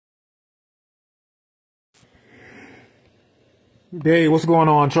Hey, what's going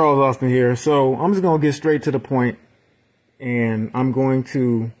on? Charles Austin here. So I'm just going to get straight to the point, and I'm going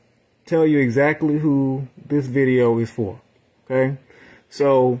to tell you exactly who this video is for. Okay?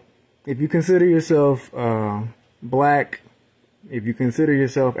 So if you consider yourself black, if you consider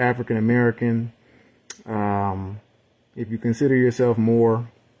yourself African American, if you consider yourself Moor,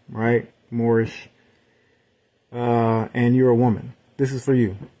 right? Moorish, and you're a woman, this is for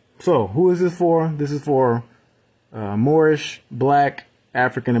you. So who is this for? This is for Moorish, black,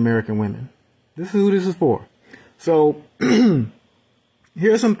 African American women. This is who this is for. So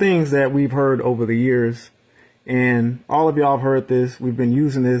here are some things that we've heard over the years, and all of y'all have heard this. We've been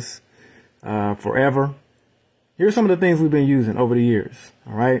using this forever. Here's some of the things we've been using over the years.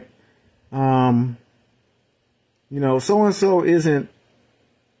 All right. You know, so-and-so isn't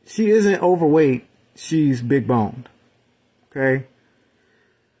overweight. She's big boned. Okay.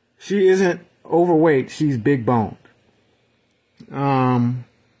 She isn't overweight. She's big boned.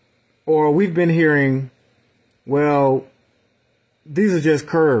 Or we've been hearing, well, these are just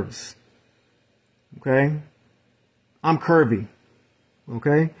curves. Okay. I'm curvy.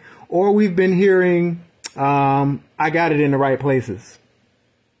 Okay. Or we've been hearing, I got it in the right places.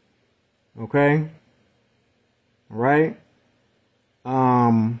 Okay. Right.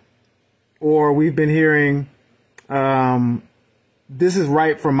 Or we've been hearing, this is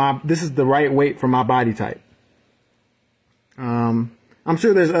the right weight for my body type. I'm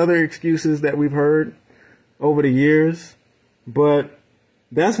sure there's other excuses that we've heard over the years, but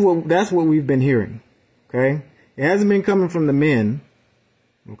that's what we've been hearing. Okay. It hasn't been coming from the men.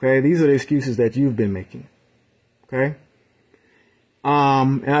 Okay. These are the excuses that you've been making. Okay.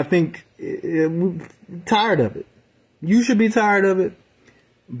 And I think we're tired of it. You should be tired of it,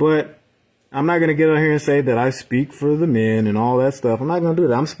 but I'm not going to get on here and say that I speak for the men and all that stuff. I'm not going to do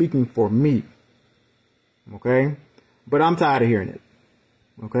that. I'm speaking for me. Okay. But I'm tired of hearing it.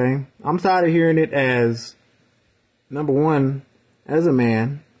 Okay. I'm tired of hearing it as, number one, as a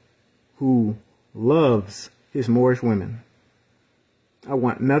man who loves his Moorish women. I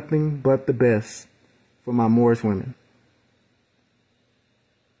want nothing but the best for my Moorish women.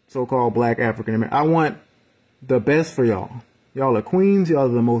 So-called black African American. I want the best for y'all. Y'all are queens. Y'all are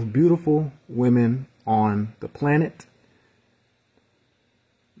the most beautiful women on the planet.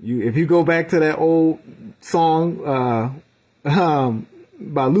 If you go back to that old song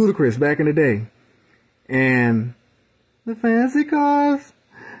by Ludacris back in the day, and the fancy cars,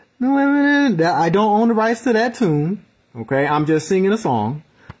 the women, I don't own the rights to that tune. Okay, I'm just singing a song.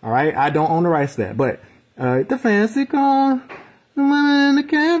 All right, I don't own the rights to that, but the fancy car, the women, the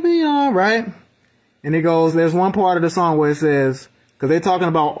caviar, right? And it goes, there's one part of the song where it says, because they're talking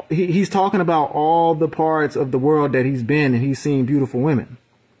about, he's talking about all the parts of the world that he's been, and he's seen beautiful women.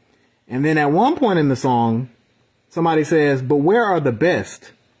 And then at one point in the song, somebody says, but where are the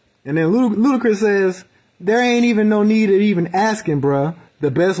best? And then Ludacris says, there ain't even no need of even asking, bruh.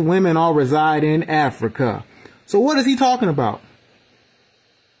 The best women all reside in Africa. So what is he talking about?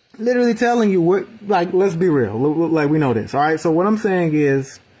 Literally telling you what, like, let's be real. Like, we know this. All right. So what I'm saying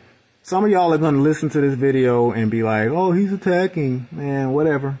is, some of y'all are going to listen to this video and be like, oh, he's attacking, man,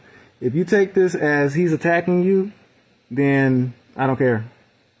 whatever. If you take this as he's attacking you, then I don't care.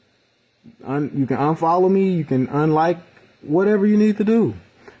 You can unfollow me. You can unlike, whatever you need to do.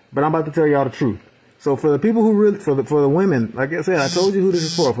 But I'm about to tell y'all the truth. So for the people who really, for the women, like I said, I told you who this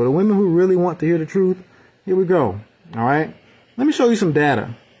is for. For the women who really want to hear the truth, here we go. All right. Let me show you some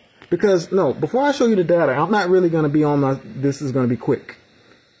data. Because, no, before I show you the data, I'm not really going to be on this is going to be quick.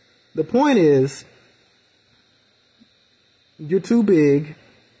 The point is, you're too big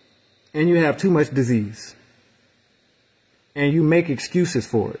and you have too much disease. And you make excuses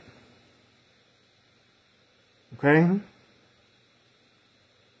for it. Okay?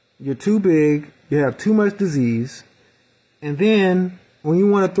 You're too big, you have too much disease, and then when you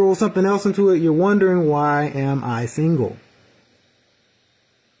want to throw something else into it, you're wondering, why am I single?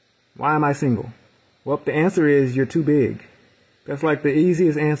 Why am I single? Well, the answer is you're too big. That's like the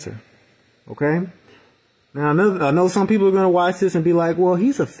easiest answer. Okay? Now, I know some people are going to watch this and be like, well,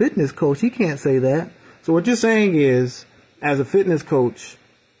 he's a fitness coach. He can't say that. So what you're saying is, as a fitness coach,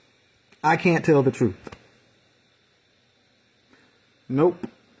 I can't tell the truth. Nope.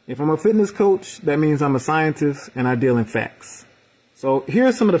 If I'm a fitness coach, that means I'm a scientist and I deal in facts. So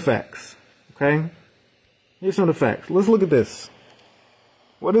here's some of the facts. Okay? Here's some of the facts. Let's look at this.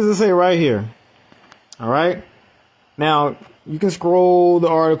 What does it say right here? All right? Now, you can scroll the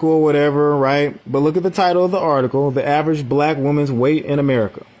article or whatever, right? But look at the title of the article, The Average Black Woman's Weight in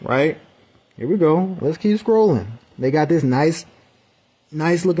America, right? Here we go. Let's keep scrolling. They got this nice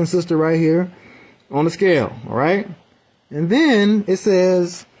looking sister right here on the scale, all right? And then it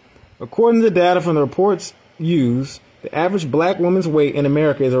says, according to data from the reports used, the average black woman's weight in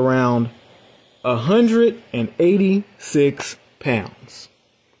America is around 186 pounds.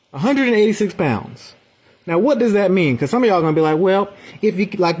 186 pounds. Now, what does that mean? Because some of y'all are going to be like, well, if you,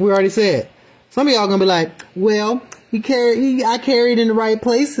 like we already said, some of y'all are going to be like, well, I carried in the right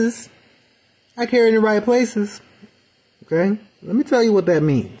places. I carried in the right places. Okay? Let me tell you what that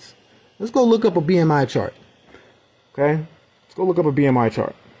means. Let's go look up a BMI chart. Okay? Let's go look up a BMI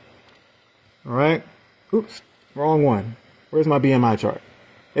chart. All right? Oops. Wrong one. Where's my BMI chart?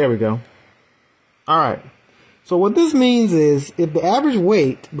 There we go. All right. So what this means is if the average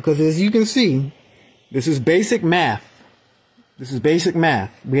weight, because as you can see, this is basic math. This is basic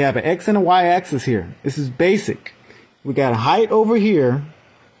math. We have an X and a Y axis here. This is basic. We got height over here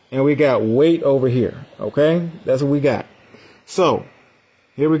and we got weight over here. Okay? That's what we got. So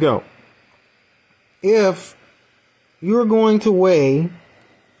here we go. If you're going to weigh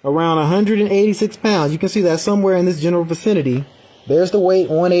around 186 pounds, you can see that somewhere in this general vicinity, there's the weight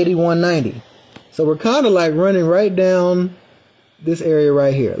 180, 190. So we're kind of like running right down this area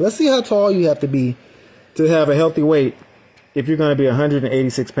right here. Let's see how tall you have to be to have a healthy weight if you're going to be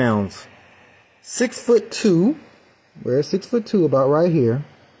 186 pounds. 6'2", where's 6'2", about right here,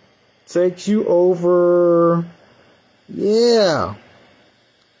 takes you over, yeah.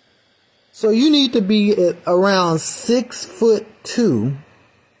 So you need to be at around 6'2"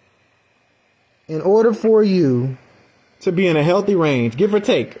 in order for you to be in a healthy range, give or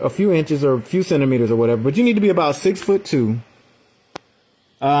take a few inches or a few centimeters or whatever, but you need to be about 6'2"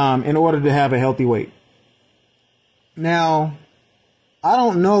 in order to have a healthy weight. Now, I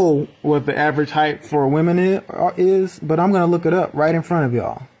don't know what the average height for women is, but I'm going to look it up right in front of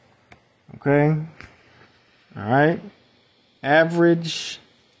y'all. Okay? All right? Average.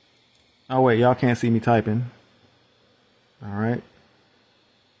 Oh, wait, y'all can't see me typing. All right.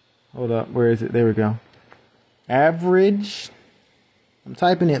 Hold up. Where is it? There we go. Average. I'm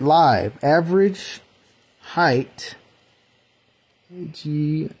typing it live. Average height.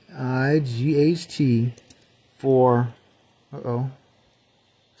 G-I-G-H-T. For,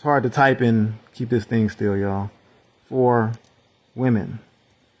 it's hard to type and keep this thing still, y'all. For women.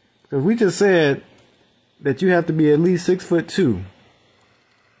 Because we just said that you have to be at least 6'2".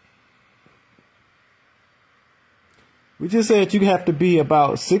 We just said you have to be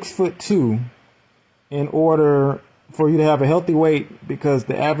about 6'2" in order for you to have a healthy weight, because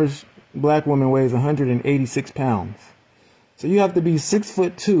the average black woman weighs 186 pounds. So you have to be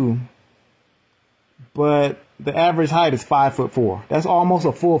 6'2", but the average height is 5'4". That's almost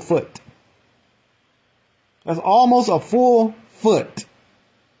a full foot. That's almost a full foot.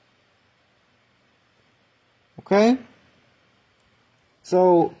 Okay?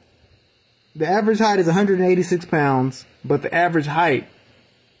 So the average height is 186 pounds, but the average height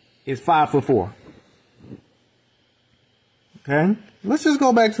is 5'4". Okay? Let's just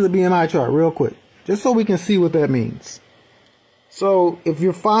go back to the BMI chart real quick, just so we can see what that means. So if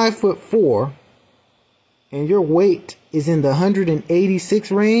you're 5'4", and your weight is in the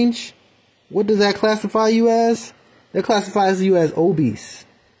 186 range, what does that classify you as? That classifies you as obese.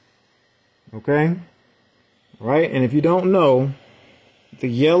 Okay? Right? And if you don't know, the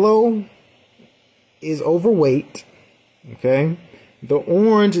yellow is overweight. Okay? The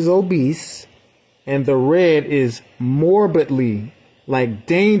orange is obese. And the red is morbidly, like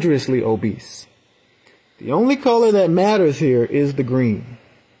dangerously obese. The only color that matters here is the green.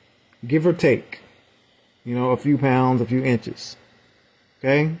 Give or take. You know, a few pounds, a few inches.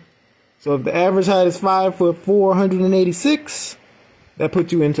 Okay? So if the average height is 5'4", 186, that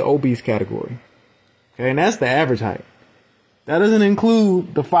puts you into obese category. Okay? And that's the average height. That doesn't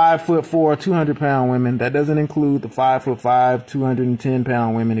include the 5'4", 200-pound women. That doesn't include the 5'5",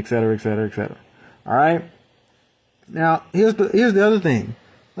 210-pound women, etc., etc., etc. All right? Now, here's the other thing.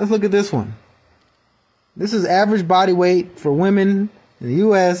 Let's look at this one. This is average body weight for women in the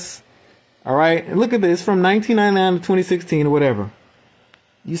U.S., all right, and look at this from 1999 to 2016 or whatever.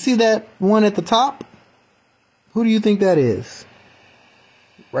 You see that one at the top? Who do you think that is?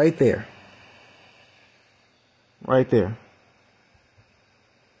 Right there. Right there.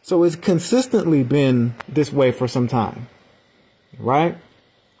 So it's consistently been this way for some time. Right?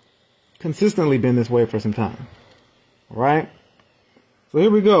 Consistently been this way for some time. All right? So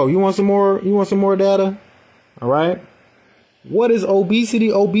here we go. You want some more data? All right? What is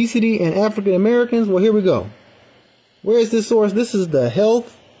obesity? Obesity in African Americans? Well, here we go. Where is this source? This is the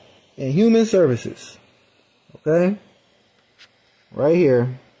Health and Human Services. Okay? Right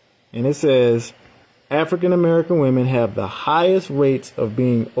here. And it says, African American women have the highest rates of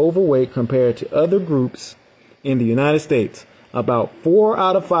being overweight compared to other groups in the United States, about 4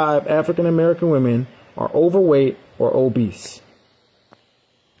 out of 5 African American women are overweight or obese.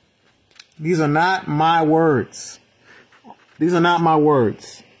 These are not my words. These are not my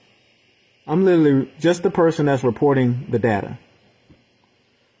words. I'm literally just the person that's reporting the data.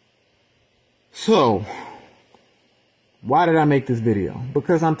 So, why did I make this video?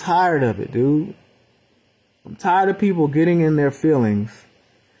 Because I'm tired of it, dude. I'm tired of people getting in their feelings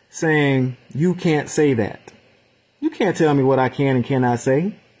saying, you can't say that. You can't tell me what I can and cannot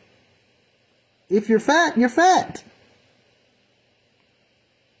say. If you're fat, you're fat.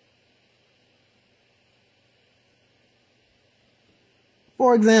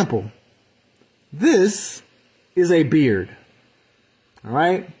 For example, this is a beard. All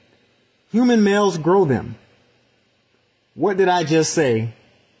right? Human males grow them. What did I just say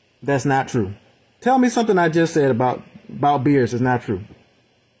that's not true? Tell me something I just said about beards is not true.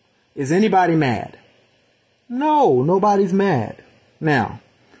 Is anybody mad? No, nobody's mad. Now,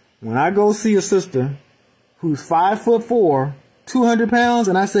 when I go see a sister who's 5'4", 200 pounds,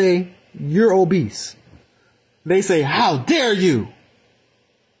 and I say, you're obese, they say, how dare you?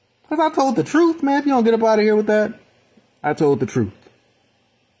 Because I told the truth, man. If you don't get up out of here with that, I told the truth.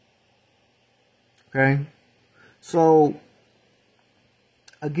 Okay? So,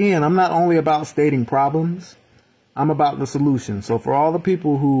 again, I'm not only about stating problems, I'm about the solution. So for all the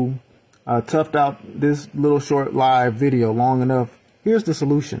people who toughed out this little short live video long enough, here's the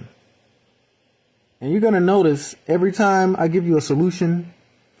solution. And you're going to notice every time I give you a solution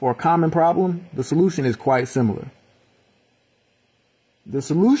for a common problem, the solution is quite similar. The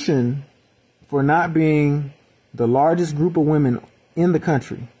solution for not being the largest group of women in the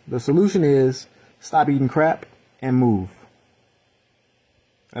country, the solution is stop eating crap and move.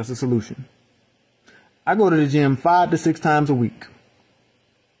 That's the solution. I go to the gym 5 to 6 times a week.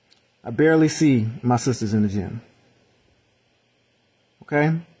 I barely see my sisters in the gym.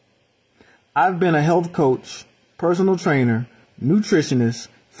 Okay? I've been a health coach, personal trainer, nutritionist,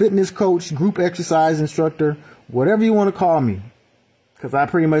 fitness coach, group exercise instructor, whatever you want to call me, because I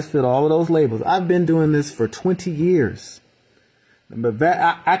pretty much fit all of those labels. I've been doing this for 20 years. But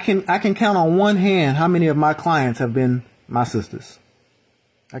that, I can count on one hand how many of my clients have been my sisters.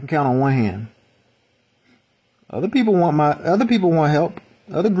 I can count on one hand. Other people want help.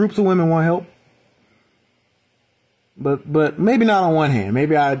 Other groups of women want help. But maybe not on one hand.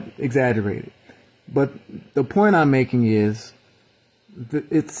 Maybe I exaggerated. But the point I'm making is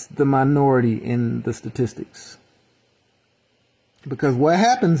it's the minority in the statistics. Because what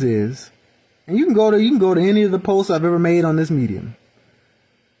happens is, and you can go to any of the posts I've ever made on this medium.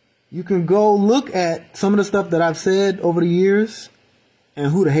 You can go look at some of the stuff that I've said over the years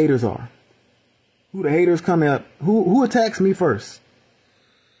and who the haters are. Who the haters come up, who attacks me first.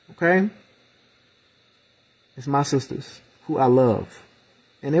 Okay? It's my sisters who I love.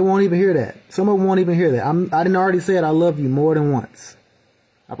 And they won't even hear that. Some of them won't even hear that. I didn't already say I love you more than once.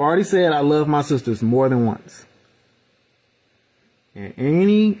 I've already said I love my sisters more than once.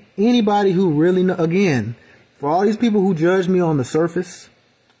 And anybody who really know, again, for all these people who judge me on the surface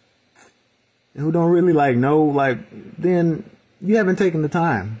and who don't really know, then you haven't taken the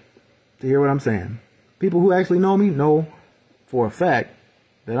time to hear what I'm saying. People who actually know me know for a fact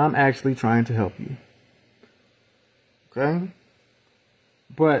that I'm actually trying to help you. Okay?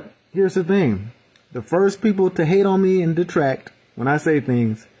 But here's the thing. The first people to hate on me and detract when I say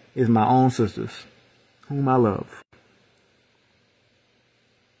things is my own sisters, whom I love.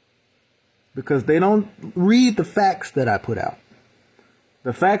 Because they don't read the facts that I put out.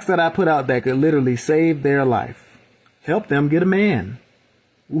 The facts that I put out that could literally save their life. Help them get a man.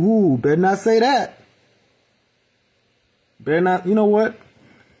 Ooh, better not say that. Better not, you know what?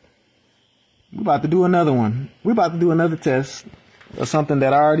 We're about to do another one. We're about to do another test of something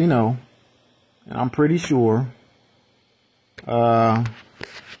that I already know. And I'm pretty sure. Did I?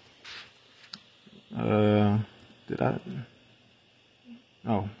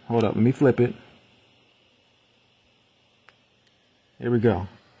 Oh, hold up. Let me flip it. Here we go.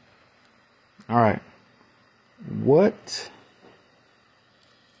 All right. What?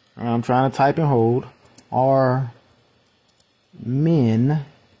 I'm trying to type and hold. Are men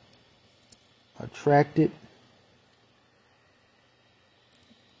attracted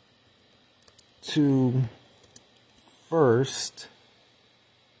to first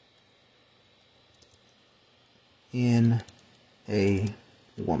in a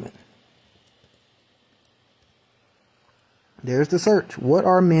woman? There's the search. What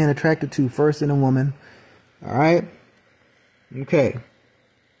are men attracted to first in a woman? All right. Okay.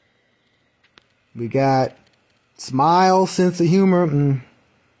 We got smile, sense of humor.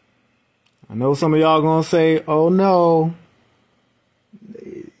 I know some of y'all gonna say, oh no,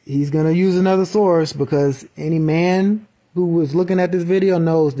 he's gonna use another source, because any man who was looking at this video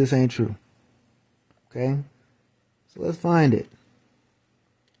knows this ain't true. Okay? So let's find it.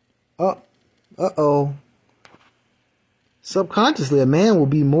 Uh-oh. Subconsciously, a man will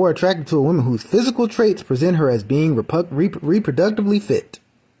be more attracted to a woman whose physical traits present her as being reproductively fit.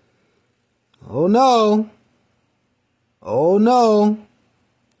 Oh no. Oh no.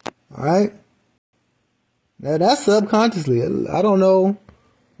 Alright. Now that's subconsciously. I don't know.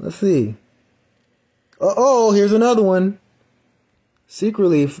 Let's see. Uh-oh, here's another one.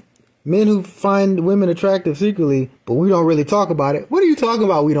 Secretly, men who find women attractive secretly, but we don't really talk about it. What are you talking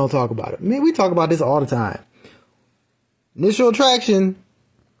about? We don't talk about it. Man, we talk about this all the time. Initial attraction.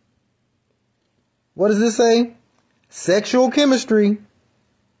 What does this say? Sexual chemistry.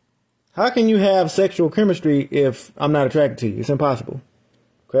 How can you have sexual chemistry if I'm not attracted to you? It's impossible.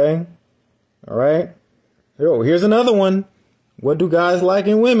 Okay? All right? Here's another one. What do guys like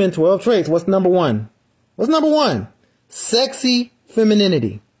in women? 12 traits. What's number one? What's number one? Sexy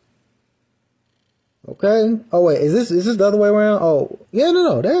femininity. Okay? Oh, wait. Is this the other way around? Oh, yeah,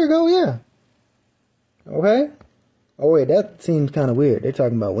 no. There you go. Yeah. Okay? Oh, wait. That seems kind of weird. They're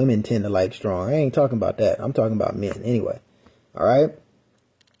talking about women tend to like strong. I ain't talking about that. I'm talking about men. Anyway. All right?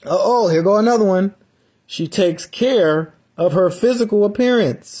 Oh, here go another one. She takes care of her physical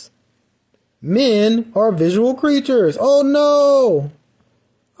appearance. Men are visual creatures. Oh no.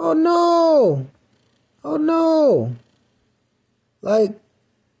 Oh no. Oh no. Like,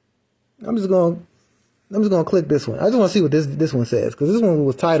 I'm just gonna click this one. I just want to see what this one says, because this one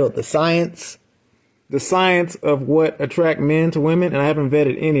was titled The Science of What Attract Men to Women, and I haven't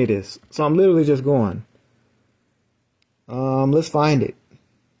vetted any of this. So I'm literally just going. Let's find it.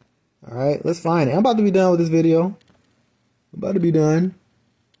 All right, let's find it. I'm about to be done with this video. I'm about to be done.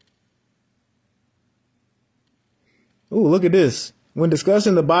 Ooh, look at this. When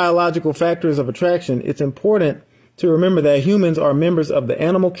discussing the biological factors of attraction, it's important to remember that humans are members of the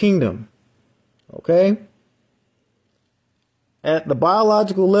animal kingdom. Okay? At the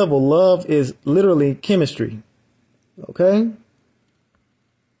biological level, love is literally chemistry. Okay?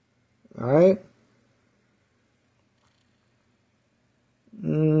 All right?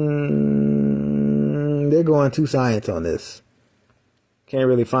 They're going too science on this. Can't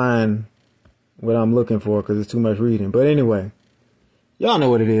really find what I'm looking for because it's too much reading. But anyway, y'all know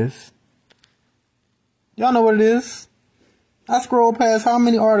what it is. Y'all know what it is. I scroll past how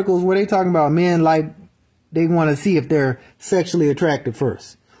many articles where they talking about men like they want to see if they're sexually attractive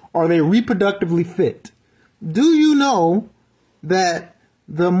first. Are they reproductively fit? Do you know that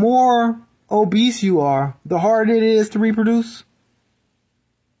the more obese you are, the harder it is to reproduce?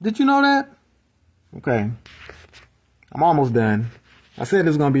 Did you know that? Okay. I'm almost done. I said it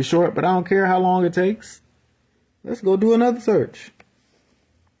was going to be short, but I don't care how long it takes. Let's go do another search.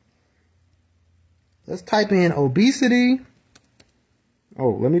 Let's type in obesity.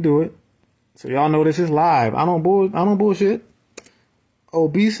 Oh, let me do it. So y'all know this is live. I don't bullshit.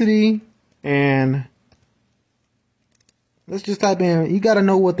 Obesity, and let's just type in, you got to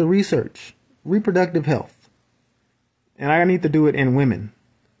know what the research. Reproductive health. And I need to do it in women.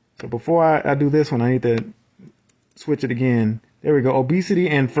 So before I do this one, I need to switch it again. There we go. Obesity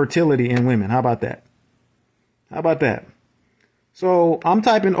and fertility in women. How about that? How about that? So I'm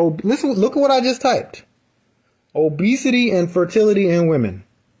typing, listen, look at what I just typed. Obesity and fertility in women.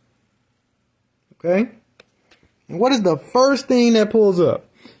 Okay? And what is the first thing that pulls up?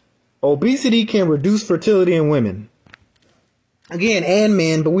 Obesity can reduce fertility in women. Again, and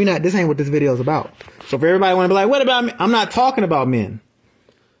men, but this ain't what this video is about. So if everybody want to be like, what about me? I'm not talking about men.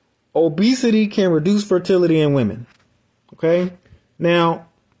 Obesity can reduce fertility in women. Okay? Now,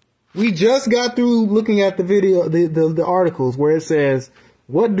 we just got through looking at the video, the articles where it says,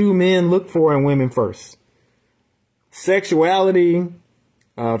 what do men look for in women first? Sexuality,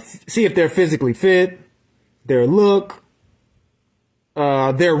 see if they're physically fit, their look,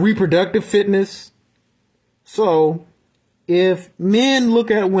 their reproductive fitness. So, if men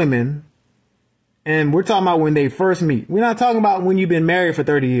look at women, and we're talking about when they first meet. We're not talking about when you've been married for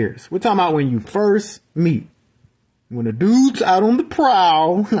 30 years. We're talking about when you first meet. When a dude's out on the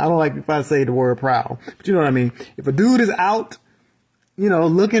prowl, I don't like if I say the word prowl, but you know what I mean. If a dude is out,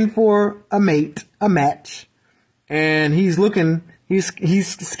 looking for a mate, a match, and he's scanning, is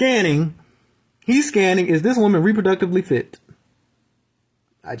this woman reproductively fit?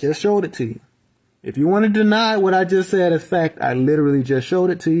 I just showed it to you. If you want to deny what I just said as fact, I literally just showed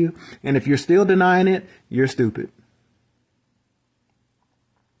it to you. And if you're still denying it, you're stupid.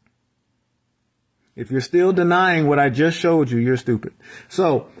 If you're still denying what I just showed you, you're stupid.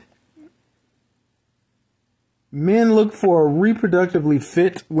 So Men look for reproductively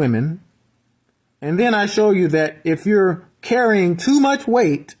fit women. And then I show you that if you're carrying too much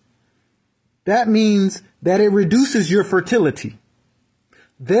weight, that means that it reduces your fertility.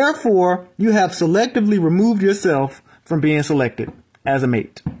 Therefore, you have selectively removed yourself from being selected as a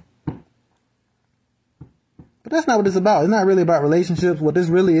mate. But that's not what it's about. It's not really about relationships. What this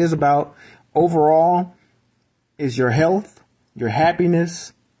really is about overall is your health, your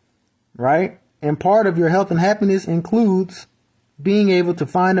happiness, right? And part of your health and happiness includes being able to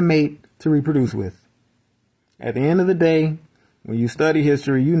find a mate to reproduce with. At the end of the day, when you study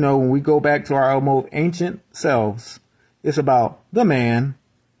history, you know, when we go back to our most ancient selves, it's about the man,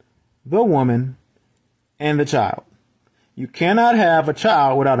 the woman, and the child. You cannot have a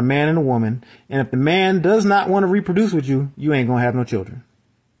child without a man and a woman. And if the man does not want to reproduce with you, you ain't going to have no children.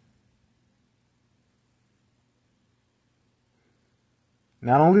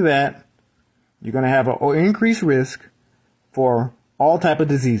 Not only that, you're going to have an increased risk for all type of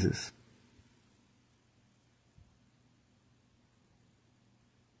diseases.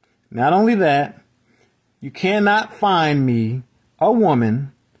 Not only that, you cannot find me a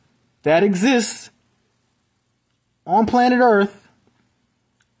woman that exists on planet Earth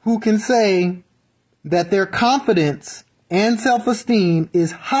who can say that their confidence and self-esteem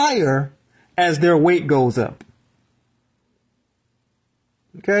is higher as their weight goes up.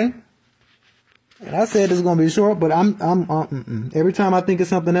 Okay? And I said this is going to be short, but every time I think of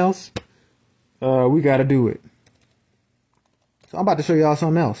something else, we got to do it. So I'm about to show y'all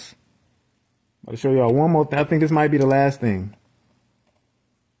something else. I'm about to show y'all one more thing. I think this might be the last thing.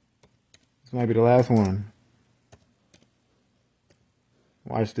 This might be the last one.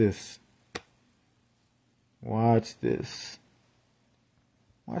 Watch this. Watch this.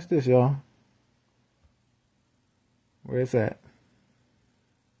 Watch this, y'all. Where it's at.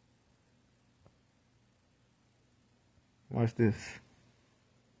 Watch this.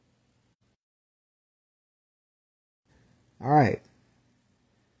 All right.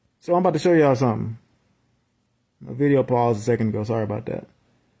 So I'm about to show y'all something. My video paused a second ago. Sorry about that.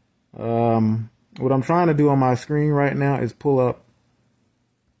 What I'm trying to do on my screen right now is pull up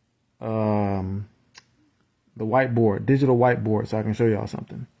the whiteboard, digital whiteboard, so I can show y'all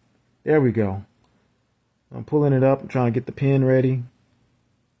something. There we go. I'm pulling it up. I'm trying to get the pen ready.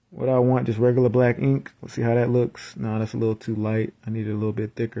 What I want, just regular black ink. Let's see how that looks. No, that's a little too light. I need it a little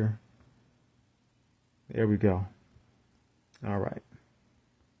bit thicker. There we go. All right.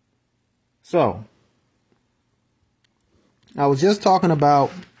 So, I was just talking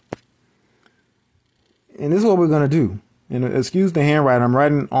about, and this is what we're going to do. And excuse the handwriting. I'm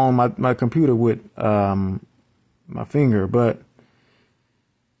writing on my computer with my finger. But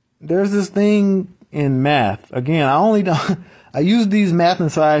there's this thing in math. Again, I use these math and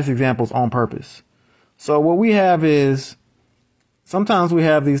science examples on purpose. So what we have is, sometimes we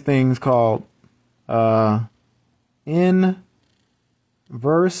have these things called inverse,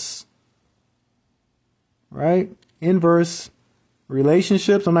 right? Inverse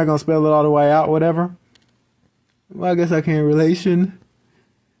relationships. I'm not going to spell it all the way out, whatever. Well, I guess I can't relation.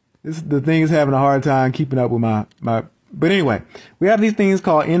 The thing is having a hard time keeping up with my. But anyway, we have these things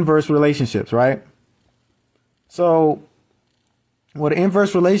called inverse relationships, right? So what an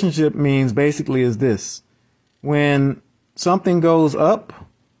inverse relationship means basically is this. When something goes up,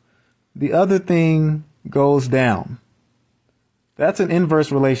 the other thing goes down. That's an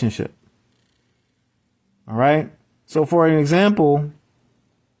inverse relationship. All right. So for an example,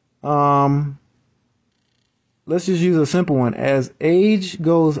 let's just use a simple one. As age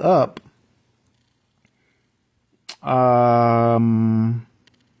goes up,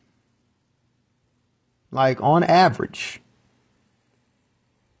 like on average,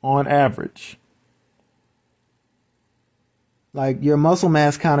 like your muscle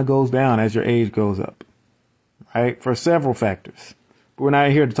mass kind of goes down as your age goes up, right? For several factors. But we're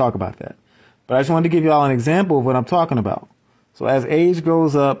not here to talk about that. But I just wanted to give you all an example of what I'm talking about. So as age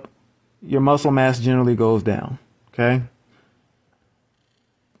goes up, your muscle mass generally goes down. Okay.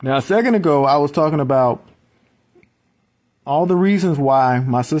 Now, a second ago, I was talking about all the reasons why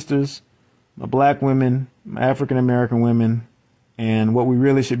my sisters, my black women, my African American women, and what we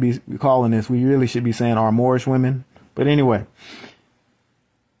really should be calling this, we really should be saying our Moorish women. But anyway,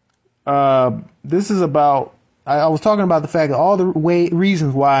 this is about, I was talking about the fact that all the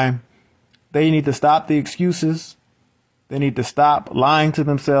reasons why they need to stop the excuses. They need to stop lying to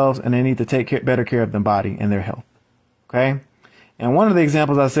themselves, and they need to take better care of their body and their health. Okay. And one of the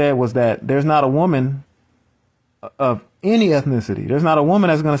examples I said was that there's not a woman of any ethnicity. There's not a woman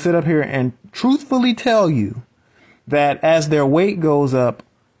that's going to sit up here and truthfully tell you that as their weight goes up,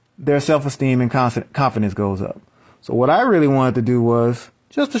 their self-esteem and confidence goes up. So what I really wanted to do was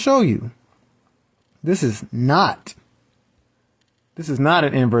just to show you this is not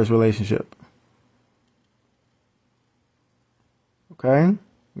an inverse relationship. Okay,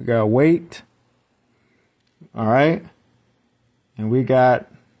 we got weight. All right, and we got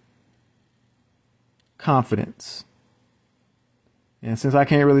confidence. And since I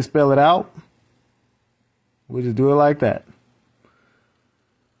can't really spell it out, we'll just do it like that.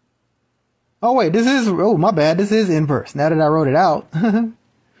 Oh, wait, oh, my bad. This is inverse. Now that I wrote it out. All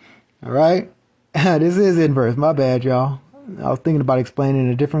right. This is inverse. My bad, y'all. I was thinking about explaining it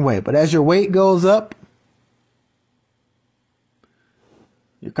in a different way. But as your weight goes up,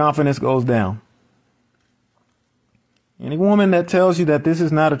 your confidence goes down. Any woman that tells you that this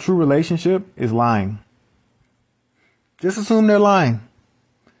is not a true relationship is lying. Just assume they're lying.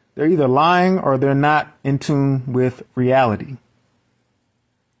 They're either lying or they're not in tune with reality.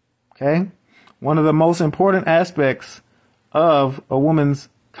 Okay? One of the most important aspects of a woman's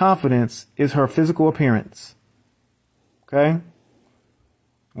confidence is her physical appearance. Okay?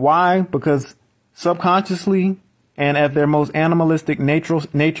 Why? Because subconsciously and at their most animalistic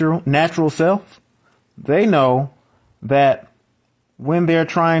natural self, they know that when they're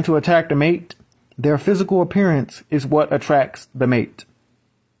trying to attack the mate, their physical appearance is what attracts the mate.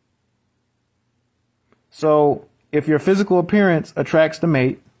 So if your physical appearance attracts the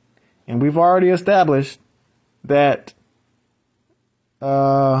mate, and we've already established that,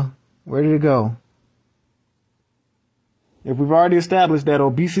 where did it go? If we've already established that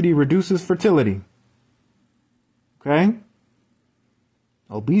obesity reduces fertility, okay?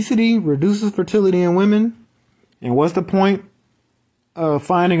 Obesity reduces fertility in women. And what's the point of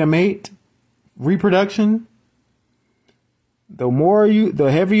finding a mate? Reproduction. The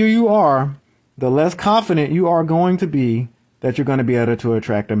heavier you are, the less confident you are going to be that you're going to be able to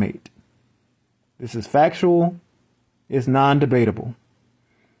attract a mate. This is factual. It's non-debatable.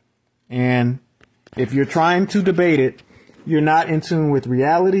 And if you're trying to debate it, you're not in tune with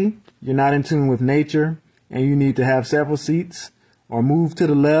reality. You're not in tune with nature. And you need to have several seats or move to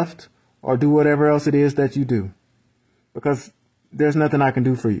the left or do whatever else it is that you do. Because there's nothing I can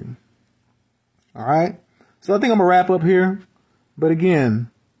do for you. All right. So I think I'm going to wrap up here. But again,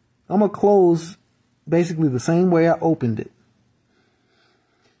 I'm going to close basically the same way I opened it.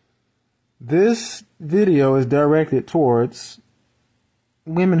 This video is directed towards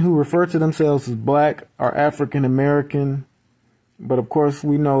women who refer to themselves as black or African American. But of course,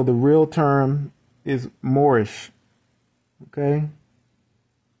 we know the real term is Moorish. Okay.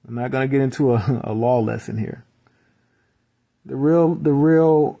 I'm not going to get into a law lesson here.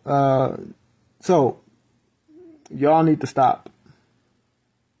 So y'all need to stop.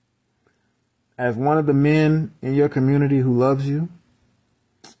 As one of the men in your community who loves you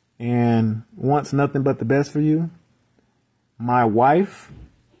and wants nothing but the best for you, my wife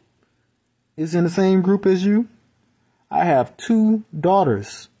is in the same group as you. I have 2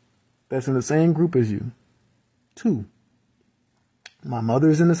 daughters that's in the same group as you. 2. My mother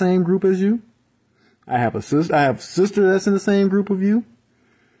is in the same group as you. I have a sister that's in the same group of you.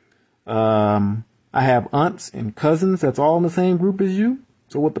 I have aunts and cousins that's all in the same group as you.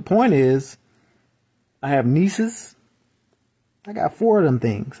 So what the point is, I have nieces. I got 4 of them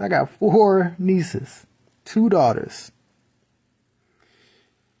things. I got 4 nieces, 2 daughters,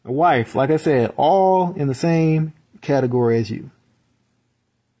 a wife, like I said, all in the same category as you.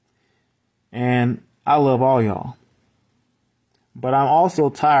 And I love all y'all. But I'm also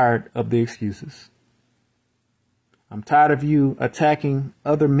tired of the excuses. I'm tired of you attacking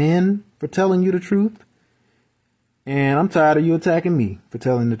other men for telling you the truth. And I'm tired of you attacking me for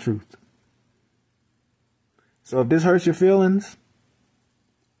telling the truth. So if this hurts your feelings,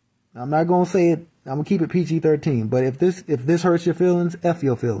 I'm not going to say it. I'm going to keep it PG-13. But if this hurts your feelings, F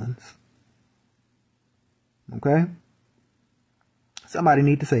your feelings. Okay? Somebody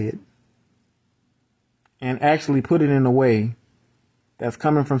need to say it. And actually put it in a way that's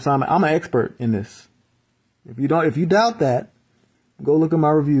coming from somebody. I'm an expert in this. If you doubt that, go look at my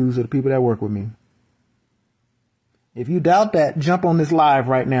reviews of the people that work with me. If you doubt that, jump on this live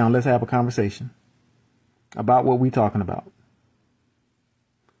right now and let's have a conversation about what we're talking about.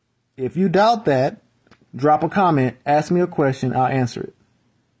 If you doubt that, drop a comment, ask me a question, I'll answer it.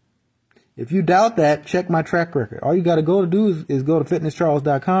 If you doubt that, check my track record. All you got to do is go to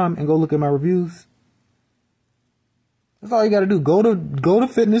fitnesscharles.com and go look at my reviews. That's all you got to do. Go to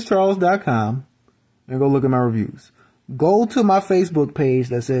fitnesscharles.com and go look at my reviews. Go to my Facebook page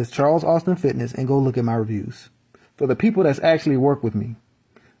that says Charles Austin Fitness and go look at my reviews. For the people that's actually work with me.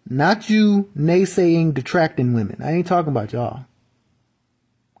 Not you naysaying, detracting women. I ain't talking about y'all.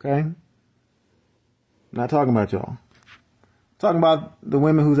 Okay? I'm not talking about y'all. I'm talking about the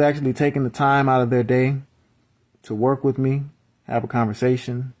women who's actually taking the time out of their day to work with me, have a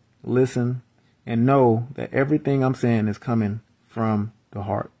conversation, listen, and know that everything I'm saying is coming from the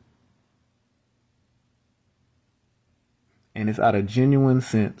heart. And it's out of genuine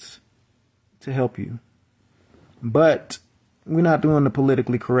sense to help you. But we're not doing the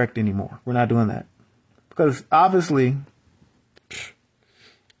politically correct anymore. We're not doing that. Because obviously,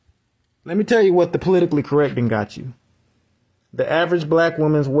 let me tell you what the politically correct thing got you. The average black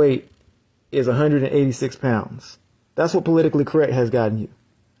woman's weight is 186 pounds. That's what politically correct has gotten you.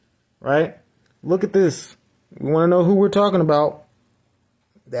 Right? Look at this. You want to know who we're talking about?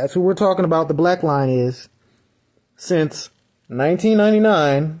 That's who we're talking about. The black line is. Since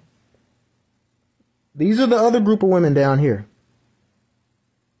 1999, these are the other group of women down here.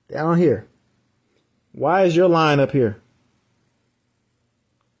 Down here. Why is your line up here?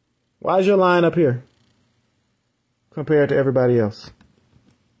 Why is your line up here compared to everybody else?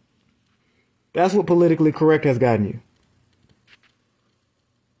 That's what politically correct has gotten you.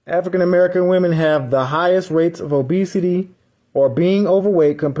 African American women have the highest rates of obesity or being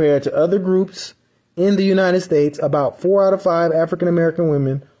overweight compared to other groups in the United States. About 4 out of 5 African American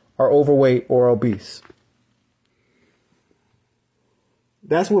women are overweight or obese.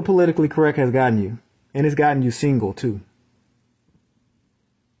 That's what politically correct has gotten you. And it's gotten you single too.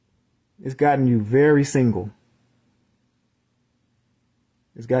 It's gotten you very single.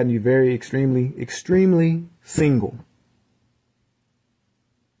 It's gotten you very extremely single.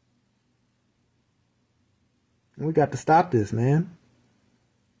 And we got to stop this, man.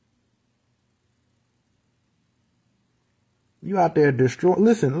 You out there destroy.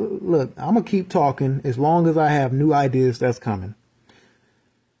 Listen, look, I'm going to keep talking as long as I have new ideas that's coming.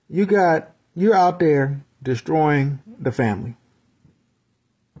 You're out there destroying the family.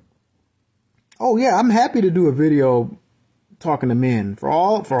 Oh yeah, I'm happy to do a video talking to men. For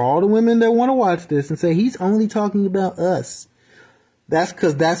all the women that want to watch this and say he's only talking about us. That's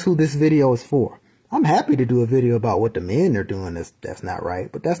because that's who this video is for. I'm happy to do a video about what the men are doing that's not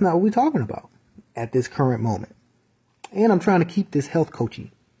right, but that's not what we're talking about at this current moment. And I'm trying to keep this health coaching.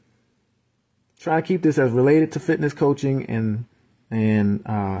 Trying to keep this as related to fitness coaching and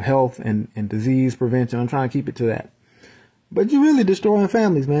health and disease prevention. I'm trying to keep it to that. But you're really destroying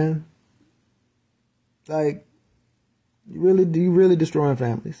families, man. Like, you really destroying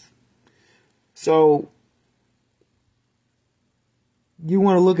families. So, you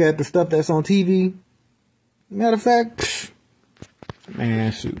want to look at the stuff that's on TV? Matter of fact,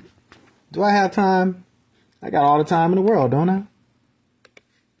 man, shoot. Do I have time? I got all the time in the world, don't I?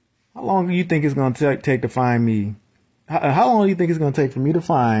 How long do you think it's going to take to find me? How long do you think it's going to take for me to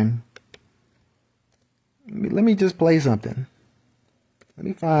find? Let me just play something. Let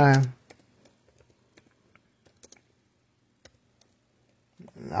me find.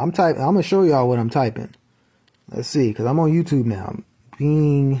 I'm going to show y'all what I'm typing. Let's see, because I'm on YouTube now.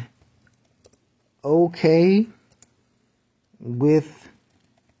 Being okay with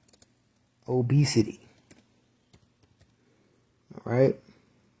obesity. All right.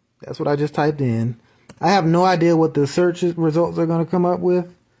 That's what I just typed in. I have no idea what the search results are going to come up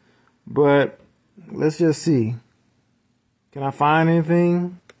with, but let's just see. Can I find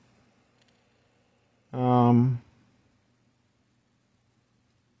anything? I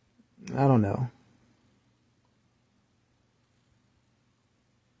don't know.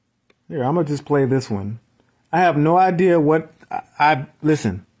 Here, I'm going to just play this one. I have no idea what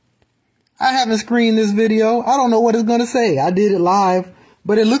listen. I haven't screened this video. I don't know what it's going to say. I did it live.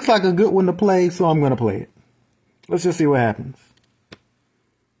 But it looks like a good one to play, so I'm going to play it. Let's just see what happens.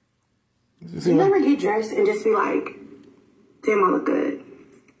 Do you ever get dressed and just be like, damn, I look good?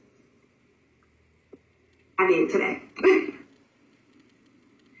 I did today.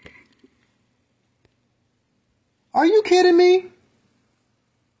 Are you kidding me?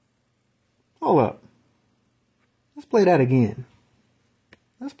 Hold up. Let's play that again.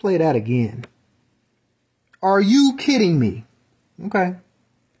 Let's play that again. Are you kidding me? Okay.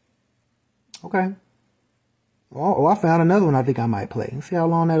 Okay. Oh, I found another one I think I might play. Let's see how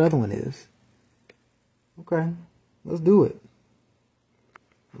long that other one is. Okay. Let's do it.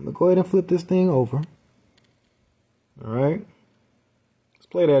 I'm going to go ahead and flip this thing over. All right. Let's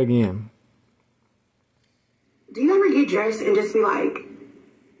play that again. Do you ever get dressed and just be like,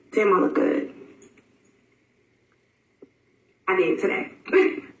 damn, I look good? I did today.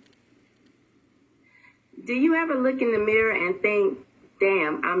 Do you ever look in the mirror and think,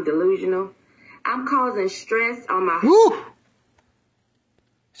 damn, I'm delusional? I'm causing stress on my... Woo!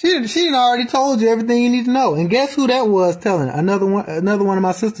 She done already told you everything you need to know. And guess who that was telling? Another one of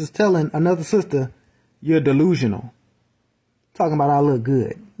my sisters telling another sister, you're delusional. Talking about I look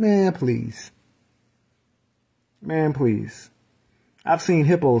good. Man, please. Man, please. I've seen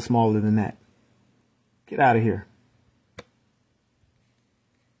hippos smaller than that. Get out of here.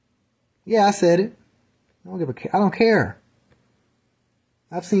 Yeah, I said it. I don't care.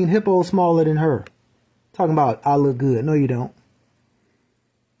 I've seen hippos smaller than her. Talking about I look good. No, you don't.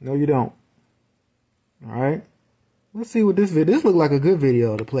 No, you don't. All right. Let's see what this video. This look like a good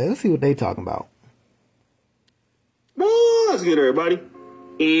video to play. Let's see what they talking about. What's good, everybody?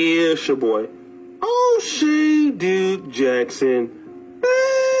 It's your boy, O'Shea Duke Jackson,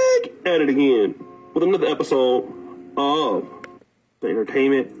 back at it again with another episode of The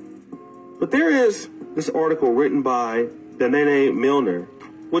Entertainment. But there is this article written by Danene Milner,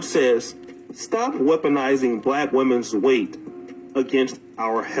 which says, "Stop weaponizing black women's weight against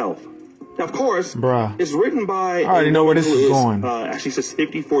our health." Now, of course, it's written by... I already know where this is going. Actually says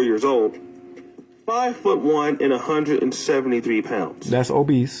 54 years old, 5'1" and 173 pounds. That's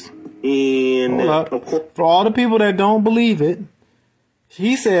obese. And hold up. Of course, for all the people that don't believe it,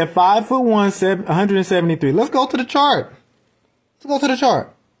 he said 5'1", 173. Let's go to the chart. Let's go to the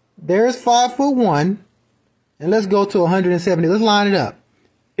chart. There's 5'1", and let's go to 170. Let's line it up.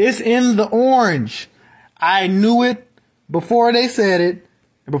 It's in the orange. I knew it before they said it.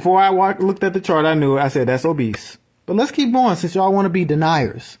 And before I looked at the chart, I knew it. I said, that's obese. But let's keep going since y'all want to be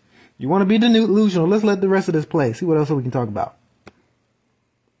deniers. You want to be delusional. Let's let the rest of this play. See what else we can talk about.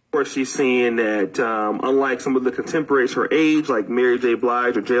 Of course, she's saying that unlike some of the contemporaries her age, like Mary J.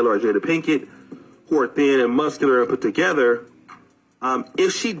 Blige or J.Lo or Jada Pinkett, who are thin and muscular and put together,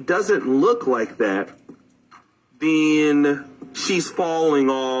 if she doesn't look like that, then she's falling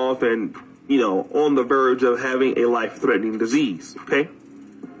off and, you know, on the verge of having a life-threatening disease, okay?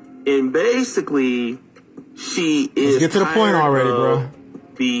 And basically, she is Let's get to the point already, bro.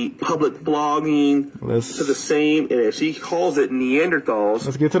 The public vlogging to the same, and she calls it Neanderthals.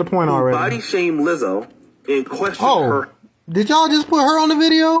 Let's get to the point already. Body shame Lizzo and question her. Did y'all just put her on the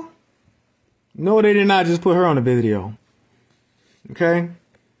video? No, they did not just put her on the video. Okay?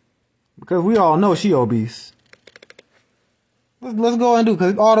 Because we all know she obese. Let's go and do,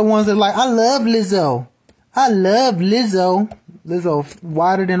 because all the ones that like, I love Lizzo. I love Lizzo. Lizzo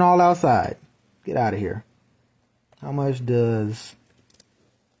wider than all outside. Get out of here. How much does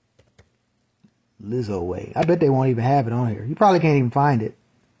Lizzo weigh? I bet they won't even have it on here. You probably can't even find it.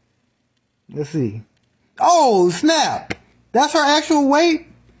 Let's see. Oh, snap. That's her actual weight?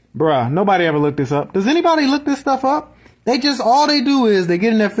 Bruh, nobody ever looked this up. Does anybody look this stuff up? All they do is they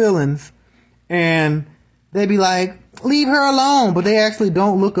get in their feelings and they be like, leave her alone. But they actually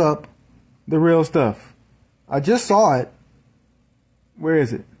don't look up the real stuff. I just saw it. Where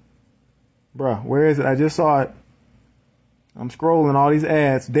is it? Bruh, where is it? I just saw it. I'm scrolling all these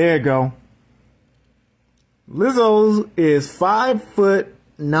ads. There you go. Lizzo's is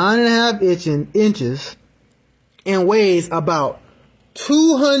 5'9.5" inches and weighs about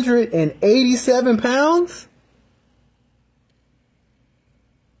 287 pounds.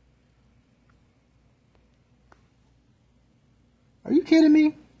 Are you kidding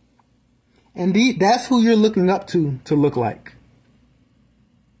me? And that's who you're looking up to look like.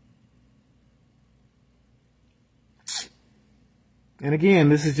 And again,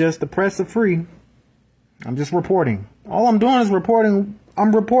 this is just the press of free. I'm just reporting. All I'm doing is reporting.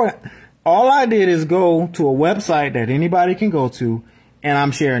 I'm reporting. All I did is go to a website that anybody can go to, and I'm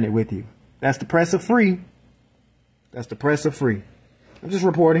sharing it with you. That's the press of free. That's the press of free. I'm just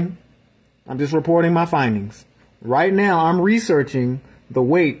reporting. I'm just reporting my findings. Right now, I'm researching the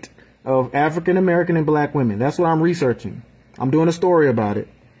weight of African American and black women. That's what I'm researching. I'm doing a story about it,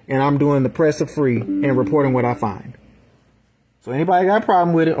 and I'm doing the press of free and reporting what I find. So anybody got a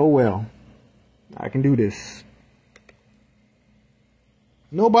problem with it, oh well. I can do this.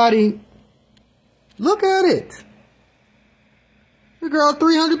 Nobody. Look at it. The girl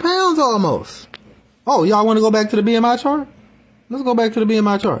 300 pounds almost. Oh, y'all want to go back to the BMI chart? Let's go back to the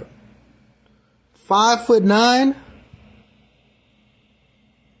BMI chart. 5'9".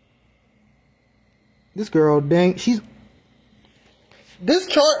 This girl, dang, this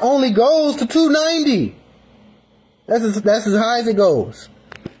chart only goes to 290. That's as high as it goes.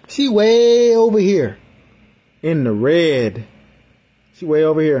 She way over here. In the red. She way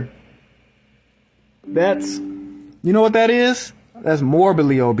over here. That's, you know what that is? That's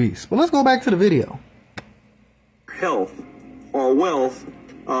morbidly obese. But let's go back to the video. Health or wealth,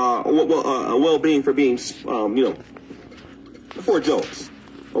 well-being for being, for jokes.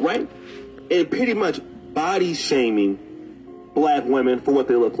 All right? And pretty much body shaming black women for what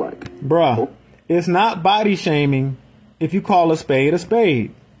they look like. Bruh, it's not body shaming if you call a spade a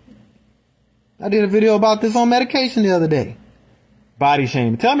spade. I did a video about this on medication the other day. Body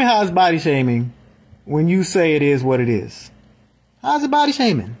shaming. Tell me how it's body shaming when you say it is what it is. How's it body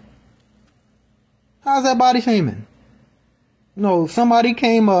shaming? How's that body shaming? No, somebody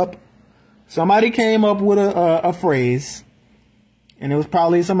came up with a phrase, and it was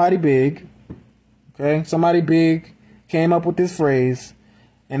probably somebody big. Okay, somebody big came up with this phrase,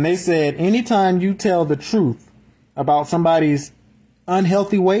 and they said, anytime you tell the truth about somebody's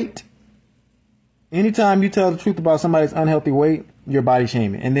unhealthy weight, anytime you tell the truth about somebody's unhealthy weight, you're body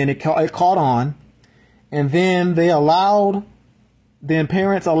shaming. And then it caught on, and then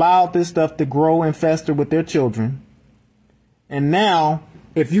parents allowed this stuff to grow and fester with their children. And now,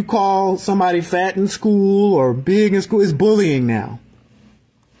 if you call somebody fat in school or big in school, it's bullying now.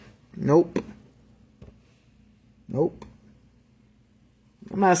 Nope.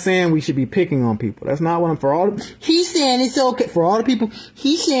 I'm not saying we should be picking on people. That's not what I'm for. He's saying it's okay for all the people.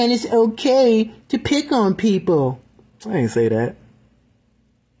 He's saying it's okay to pick on people. I ain't say that.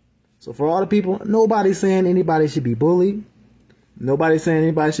 So for all the people, nobody's saying anybody should be bullied. Nobody's saying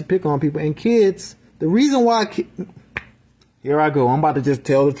anybody should pick on people. And kids, the reason why... Here I go. I'm about to just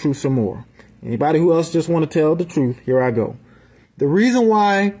tell the truth some more. Anybody who else just want to tell the truth, here I go. The reason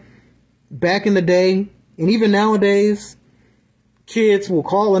why back in the day, and even nowadays, kids will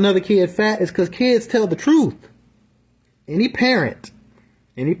call another kid fat is because kids tell the truth. Any parent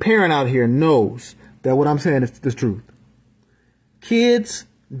out here knows that what I'm saying is the truth. Kids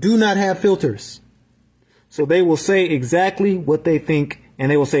do not have filters. So they will say exactly what they think, and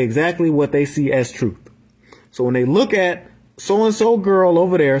they will say exactly what they see as truth. So when they look at so-and-so girl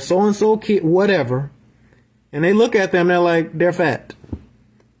over there, so-and-so kid, whatever, and they look at them, they're like, they're fat.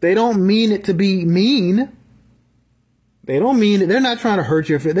 They don't mean it to be mean. They don't mean it. They're not trying to hurt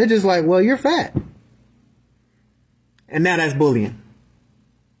your fit. They're just like, well, you're fat. And now that's bullying.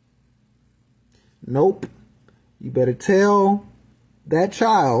 Nope. You better tell that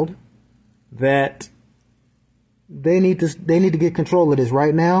child that they need to get control of this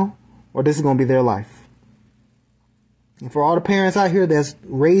right now, or this is going to be their life. And for all the parents out here that's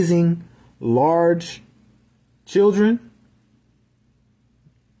raising large children,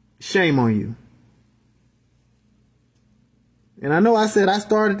 shame on you. And I know I said I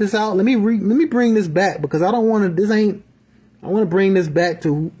started this out. Let me bring this back, because I don't want to, I want to bring this back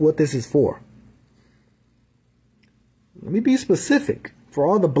to what this is for. Let me be specific. For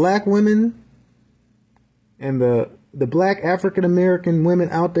all the black women and the black African American women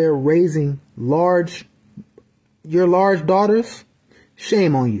out there raising your large daughters,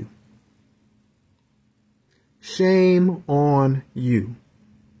 shame on you. Shame on you.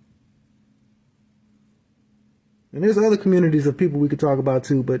 And there's other communities of people we could talk about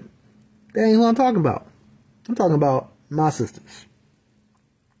too, but that ain't who I'm talking about. I'm talking about my sisters.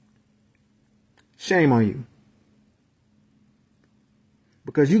 Shame on you.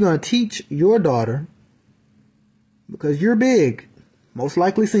 Because you're going to teach your daughter, because you're big, most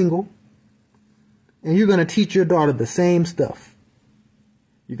likely single, and you're going to teach your daughter the same stuff.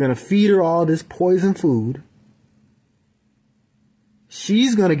 You're going to feed her all this poison food.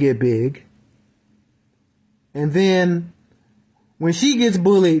 She's going to get big. And then when she gets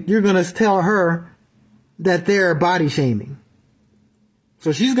bullied, you're going to tell her that they're body shaming.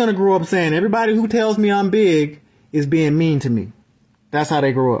 So she's going to grow up saying, everybody who tells me I'm big is being mean to me. That's how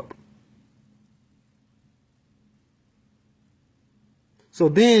they grow up. So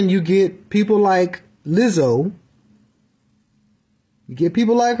then you get people like Lizzo. You get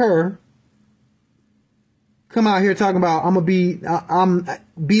people like her come out here talking about I'm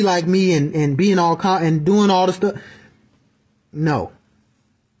be like me and being all and doing all the stuff. No.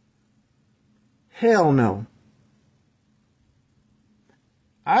 Hell no.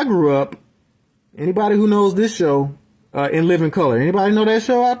 I grew up, anybody who knows this show, In Living Color. Anybody know that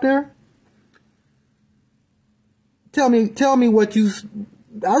show out there? Tell me what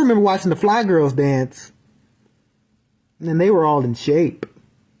I remember watching the Fly Girls dance, and they were all in shape.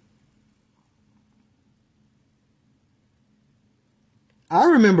 I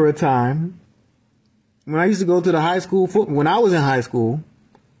remember a time when I used to go to the high school when I was in high school,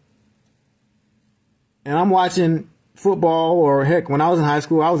 and I'm watching football, or heck, when I was in high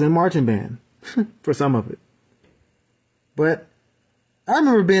school, I was in marching band for some of it. But I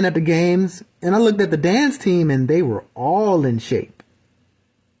remember being at the games, and I looked at the dance team, and they were all in shape.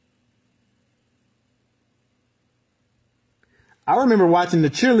 I remember watching the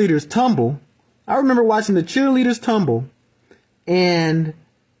cheerleaders tumble. And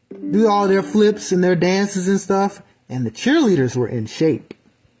do all their flips and their dances and stuff. And the cheerleaders were in shape.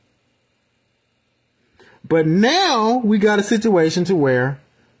 But now we got a situation to where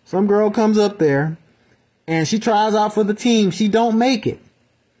some girl comes up there and she tries out for the team. She don't make it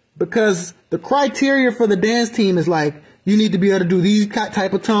because the criteria for the dance team is like, you need to be able to do these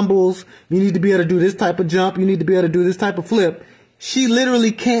type of tumbles. You need to be able to do this type of jump. You need to be able to do this type of flip. She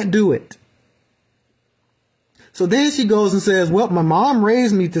literally can't do it. So then she goes and says, well, my mom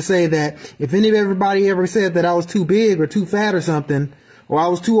raised me to say that if everybody ever said that I was too big or too fat or something, or I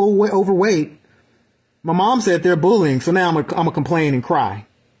was too overweight, my mom said they're bullying. So now I'm gonna complain and cry.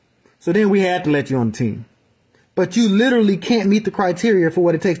 So then we had to let you on the team. But you literally can't meet the criteria for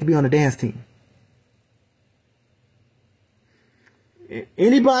what it takes to be on a dance team.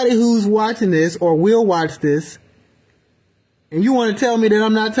 Anybody who's watching this or will watch this, and you want to tell me that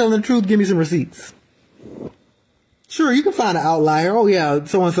I'm not telling the truth, give me some receipts. Sure, you can find an outlier. Oh, yeah,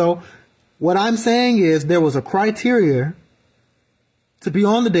 so-and-so. What I'm saying is there was a criteria to be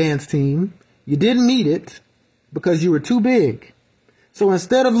on the dance team. You didn't meet it because you were too big. So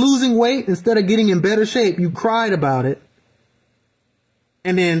instead of losing weight, instead of getting in better shape, you cried about it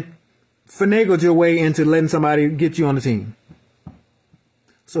and then finagled your way into letting somebody get you on the team.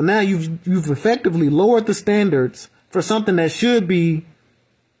 So now you've effectively lowered the standards for something that should be,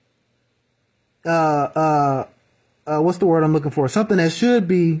 what's the word I'm looking for? Something that should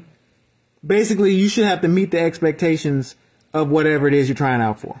be, basically you should have to meet the expectations of whatever it is you're trying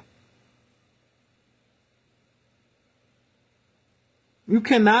out for. You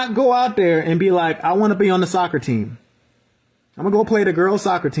cannot go out there and be like, I want to be on the soccer team. I'm going to go play the girls'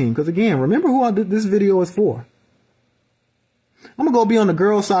 soccer team. Because again, remember who this video is for. I'm going to go be on the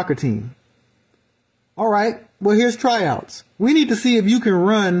girls' soccer team. All right. Well, here's tryouts. We need to see if you can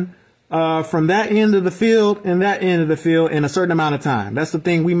run from that end of the field and that end of the field in a certain amount of time. That's the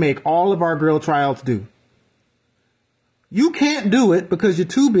thing we make all of our girl tryouts do. You can't do it because you're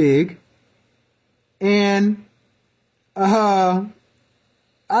too big. And,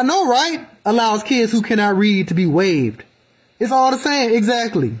 I know, right? Allows kids who cannot read to be waived. It's all the same.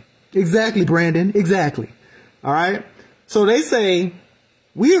 Exactly. Exactly, Brandon. Exactly. All right. So they say,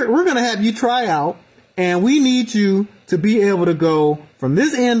 we're going to have you try out and we need you to be able to go from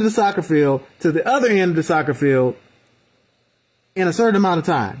this end of the soccer field to the other end of the soccer field in a certain amount of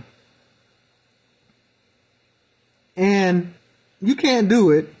time. And you can't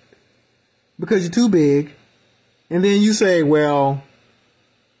do it because you're too big. And then you say, well,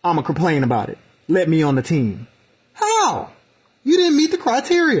 I'm going to complain about it. Let me on the team. How? You didn't meet the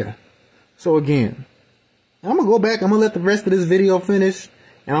criteria. So again, I'm going to go back. I'm going to let the rest of this video finish.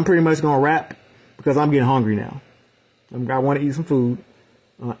 And I'm pretty much going to wrap because I'm getting hungry now. I want to eat some food.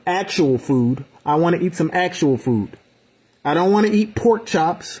 Actual food. I want to eat some actual food. I don't want to eat pork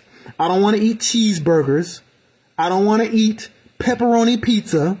chops. I don't want to eat cheeseburgers. I don't want to eat pepperoni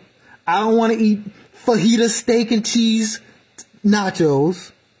pizza. I don't want to eat fajita steak and cheese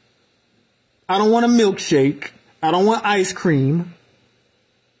nachos. I don't want a milkshake. I don't want ice cream.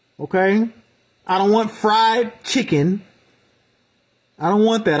 Okay? I don't want fried chicken. I don't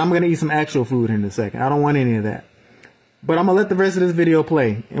want that. I'm going to eat some actual food in a second. I don't want any of that. But I'm going to let the rest of this video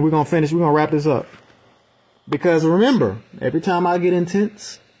play. And we're going to finish. We're going to wrap this up. Because remember, every time I get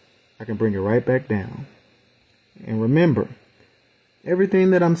intense, I can bring it right back down. And remember,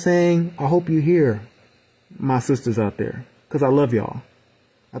 everything that I'm saying, I hope you hear, my sisters out there. Because I love y'all.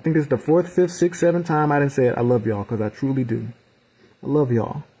 I think this is the 4th, 5th, 6th, 7th time I didn't say it. I love y'all because I truly do. I love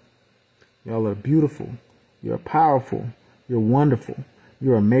y'all. Y'all are beautiful. You're powerful. You're wonderful.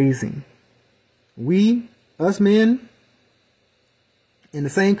 You're amazing. We, us men, in the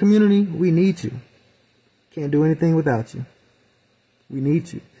same community, we need you. Can't do anything without you. We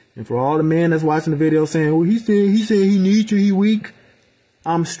need you. And for all the men that's watching the video saying, well, he said he needs you, he weak.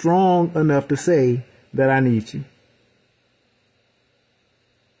 I'm strong enough to say that I need you.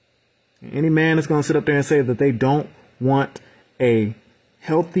 Any man that's going to sit up there and say that they don't want a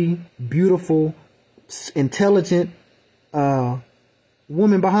healthy, beautiful, intelligent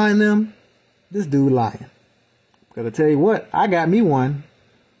woman behind them, this dude lying. Because I tell you what, I got me one.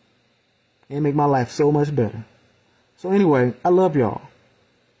 And make my life so much better. So anyway, I love y'all.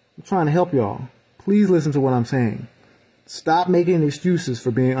 I'm trying to help y'all. Please listen to what I'm saying. Stop making excuses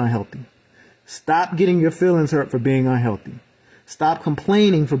for being unhealthy. Stop getting your feelings hurt for being unhealthy. Stop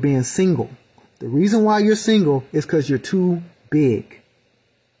complaining for being single. The reason why you're single is because you're too big.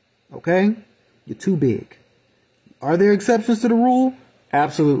 Okay? You're too big. Are there exceptions to the rule?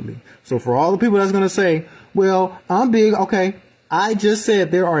 Absolutely. So for all the people that's going to say, well, I'm big. Okay. I just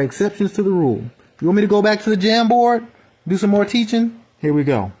said there are exceptions to the rule. You want me to go back to the Jamboard? Do some more teaching? Here we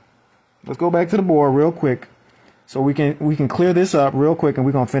go. Let's go back to the board real quick. So we can clear this up real quick and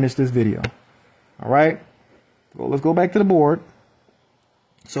we're going to finish this video. All right. Well, let's go back to the board.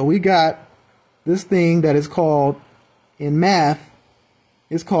 So we got this thing that is called, in math,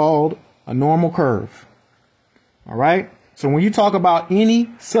 it's called a normal curve. All right. So when you talk about any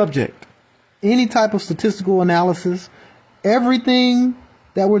subject, any type of statistical analysis, everything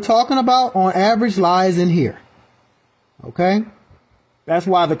that we're talking about on average lies in here. Okay. That's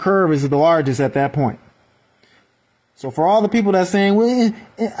why the curve is the largest at that point. So for all the people that's saying, well,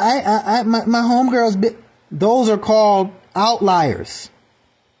 my homegirl's bit, those are called outliers.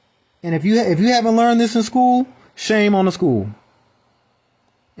 And if you haven't learned this in school, shame on the school.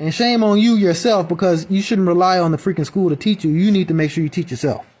 And shame on you yourself, because you shouldn't rely on the freaking school to teach you. You need to make sure you teach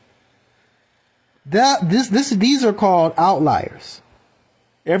yourself. These are called outliers.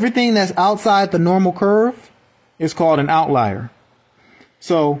 Everything that's outside the normal curve is called an outlier.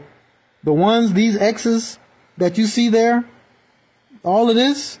 So the ones, these X's that you see there, all of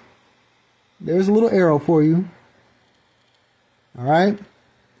this, there's a little arrow for you. All right.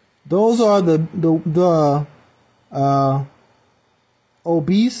 Those are the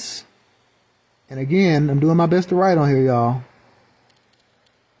obese. And again, I'm doing my best to write on here,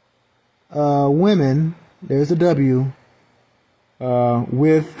 y'all. Women, there's a W,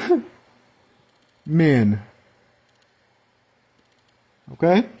 with men.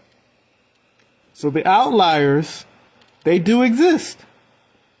 Okay? So the outliers, they do exist.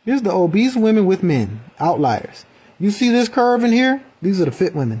 Here's the obese women with men, outliers. You see this curve in here? These are the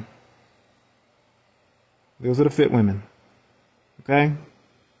fit women. Those are the fit women. Okay?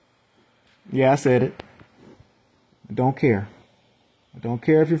 Yeah, I said it. I don't care. I don't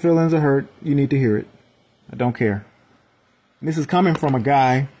care if your feelings are hurt. You need to hear it. I don't care. And this is coming from a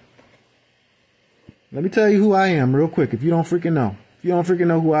guy. Let me tell you who I am real quick, if you don't freaking know. If you don't freaking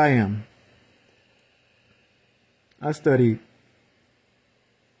know who I am. I studied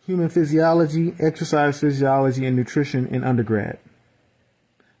human physiology, exercise physiology, and nutrition in undergrad.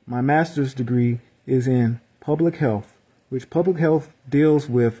 My master's degree is in public health, which public health deals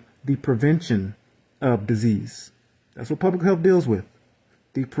with the prevention of disease. That's what public health deals with.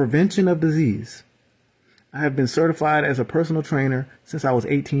 The prevention of disease. I have been certified as a personal trainer since I was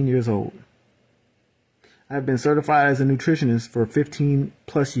 18 years old. I have been certified as a nutritionist for 15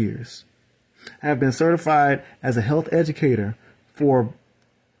 plus years. I have been certified as a health educator for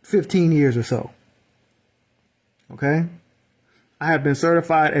 15 years or so. Okay? I have been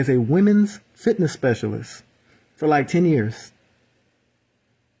certified as a women's fitness specialist for like 10 years.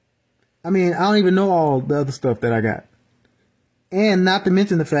 I mean, I don't even know all the other stuff that I got. And not to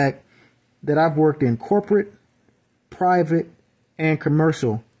mention the fact that I've worked in corporate, private, and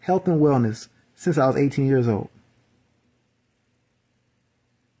commercial health and wellness since I was 18 years old.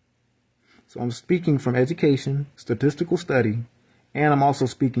 So I'm speaking from education, statistical study, and I'm also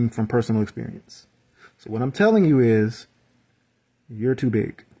speaking from personal experience. So what I'm telling you is, you're too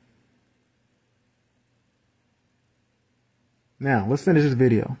big. Now, let's finish this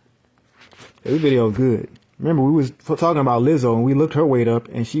video. This video is good. Remember, we was talking about Lizzo, and we looked her weight up,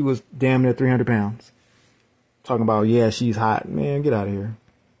 and she was damn near 300 pounds. Talking about, yeah, she's hot. Man, get out of here.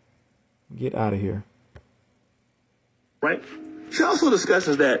 Get out of here. Right? She also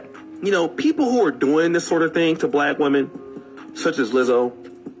discusses that, people who are doing this sort of thing to black women, such as Lizzo,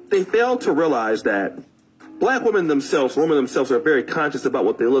 they fail to realize that black women themselves are very conscious about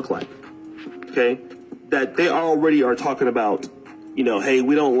what they look like. Okay? That they already are talking about, hey,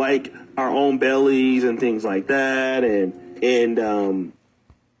 we don't like our own bellies and things like that.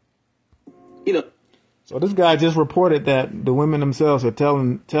 So this guy just reported that the women themselves are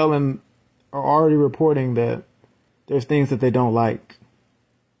are already reporting that there's things that they don't like.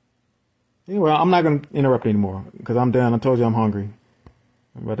 Anyway, I'm not going to interrupt anymore because I'm done. I told you I'm hungry.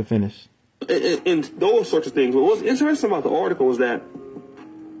 I'm about to finish. And those sorts of things. What was interesting about the article was that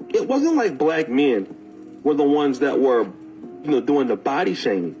it wasn't like black men were the ones that were, doing the body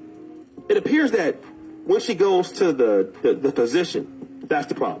shaming. It appears that when she goes to the physician, that's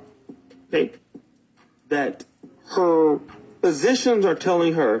the problem. Okay? That her physicians are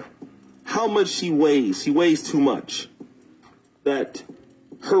telling her how much she weighs. She weighs too much. That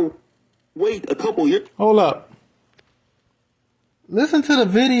her weight a couple years... Hold up. Listen to the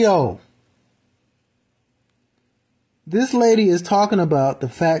video. This lady is talking about the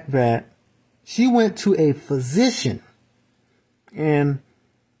fact that she went to a physician, and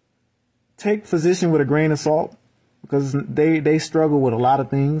take physician with a grain of salt because they struggle with a lot of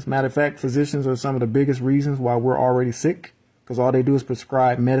things. Matter of fact, physicians are some of the biggest reasons why we're already sick, because all they do is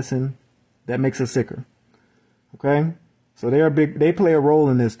prescribe medicine that makes us sicker. Okay? So they play a role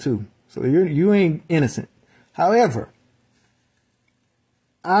in this too. So you ain't innocent. However,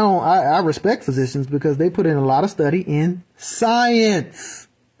 I respect physicians because they put in a lot of study in science.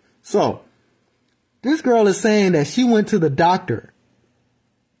 So, this girl is saying that she went to the doctor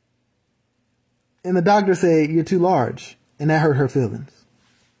and the doctor said, you're too large, and that hurt her feelings.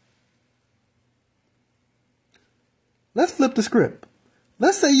 Let's flip the script.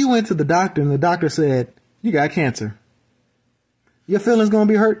 Let's say you went to the doctor and the doctor said, you got cancer. Your feelings gonna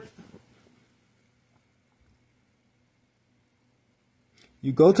be hurt?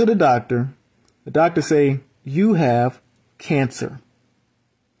 You go to the doctor say, you have cancer.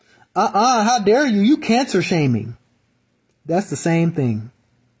 How dare you? You cancer shaming. That's the same thing.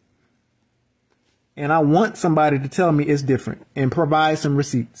 And I want somebody to tell me it's different and provide some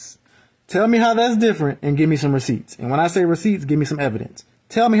receipts. Tell me how that's different and give me some receipts. And when I say receipts, give me some evidence.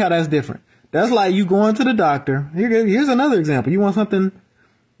 Tell me how that's different. That's like you going to the doctor. Here's another example. You want something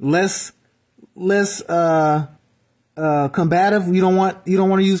less combative. You don't want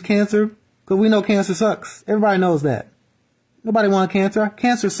to use cancer because we know cancer sucks. Everybody knows that. Nobody wants cancer.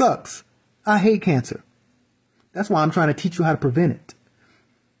 Cancer sucks. I hate cancer. That's why I'm trying to teach you how to prevent it.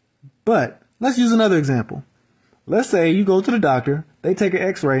 But let's use another example. Let's say you go to the doctor. They take an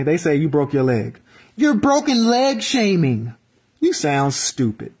x-ray. They say you broke your leg. You're broken leg shaming. You sound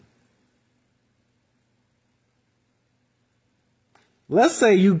stupid. Let's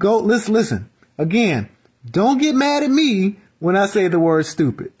say you go, listen, again, don't get mad at me when I say the word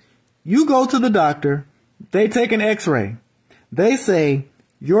stupid. You go to the doctor, they take an x-ray. They say,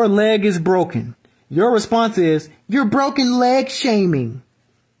 your leg is broken. Your response is, you're broken leg shaming.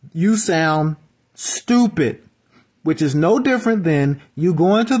 You sound stupid, which is no different than you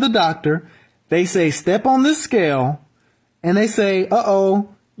going to the doctor. They say, step on this scale, and they say, uh-oh,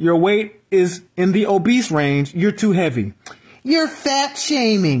 your weight is in the obese range. You're too heavy. You're fat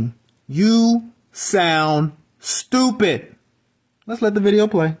shaming. You sound stupid. Let's let the video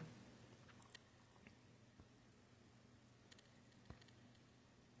play.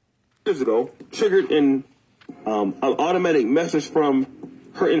 Years ago, triggered an automatic message from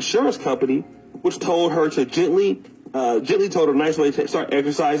her insurance company, which told her to gently told her a nice way to start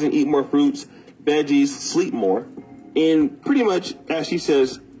exercising, eat more fruits, veggies, sleep more, and pretty much, as she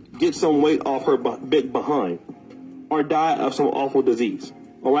says, get some weight off her big behind, or die of some awful disease.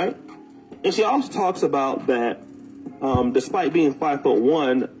 All right? And she also talks about that despite being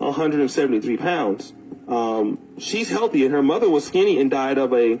 5'1", 173 pounds, she's healthy, and her mother was skinny and died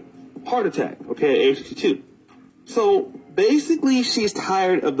of a heart attack, okay, at age 62. So basically, she's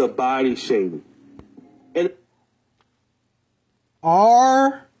tired of the body shaming. And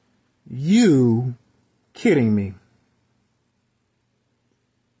are you kidding me?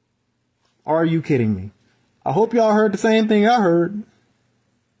 Are you kidding me? I hope y'all heard the same thing I heard.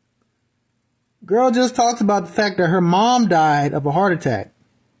 Girl just talks about the fact that her mom died of a heart attack.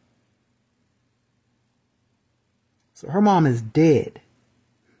 So her mom is dead.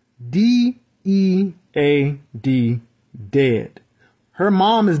 D-E-A-D, dead. Her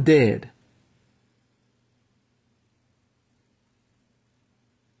mom is dead.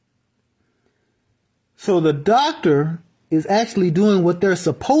 So the doctor is actually doing what they're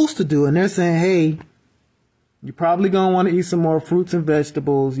supposed to do, and they're saying, hey, you're probably going to want to eat some more fruits and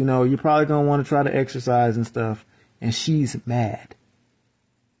vegetables, you know, you're probably going to want to try to exercise and stuff, and she's mad.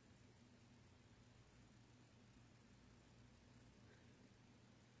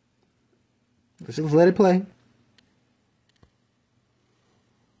 Let's just let it play.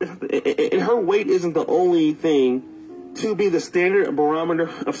 And her weight isn't the only thing to be the standard barometer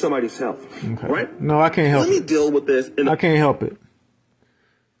of somebody's health, okay. Right? No, I can't help it. Let me deal with this. I can't help it.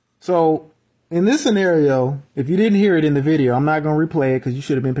 So, in this scenario, if you didn't hear it in the video, I'm not going to replay it because you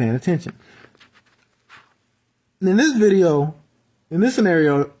should have been paying attention. In this video, in this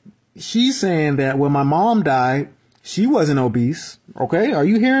scenario, she's saying that when my mom died, she wasn't obese. Okay, are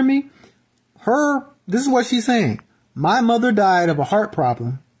you hearing me? This is what she's saying. My mother died of a heart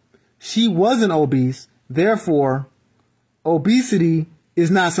problem. She wasn't obese. Therefore, obesity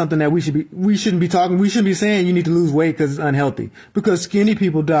is not something that we shouldn't be saying you need to lose weight because it's unhealthy. Because skinny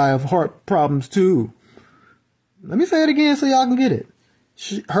people die of heart problems too. Let me say it again so y'all can get it.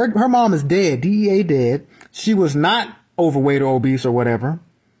 Her mom is dead, DEA dead. She was not overweight or obese or whatever.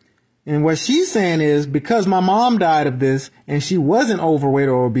 And what she's saying is, because my mom died of this and she wasn't overweight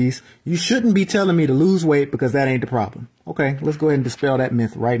or obese, you shouldn't be telling me to lose weight because that ain't the problem. Okay, let's go ahead and dispel that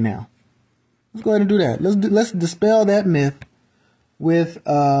myth right now. Let's go ahead and do that. Let's dispel that myth with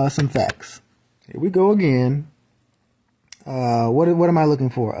some facts. Here we go again. What am I looking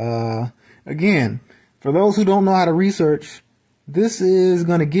for? Again, for those who don't know how to research, this is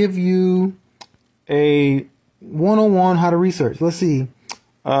going to give you a 101 how to research. Let's see.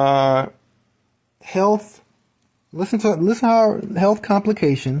 Health. Listen how health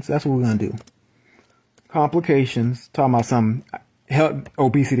complications. That's what we're going to do. Complications. Talking about some health.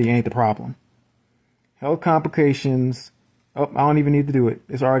 Obesity ain't the problem. Health complications. Oh, I don't even need to do it.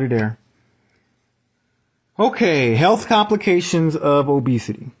 It's already there. Okay. Health complications of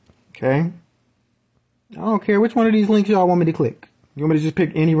obesity. Okay. I don't care which one of these links y'all want me to click. You want me to just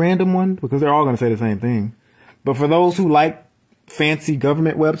pick any random one? Because they're all going to say the same thing. But for those who like fancy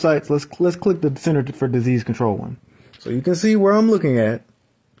government websites, let's click the Center for Disease Control one. So you can see where I'm looking at.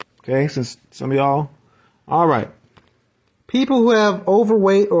 Okay, since some of y'all. All right. People who have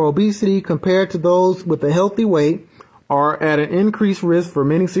overweight or obesity compared to those with a healthy weight are at an increased risk for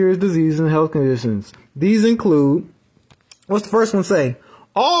many serious diseases and health conditions. These include, what's the first one say?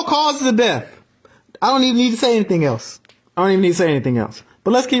 All causes of death. I don't even need to say anything else.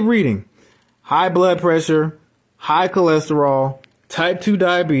 But let's keep reading. High blood pressure, high cholesterol, type 2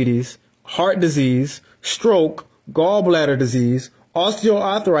 diabetes, heart disease, stroke, gallbladder disease,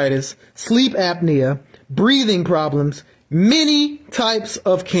 osteoarthritis, sleep apnea, breathing problems, many types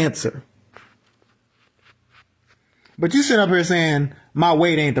of cancer. But you sit up here saying, my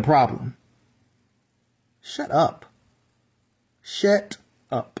weight ain't the problem. Shut up. Shut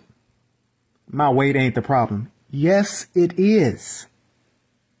up. My weight ain't the problem. Yes, it is.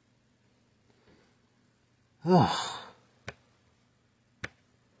 Oh.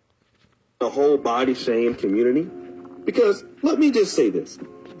 The whole body shame community. Because let me just say this.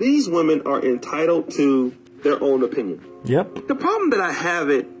 These women are entitled to their own opinion. Yep. The problem that I have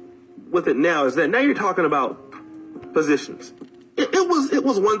with it now is that now you're talking about physicians. It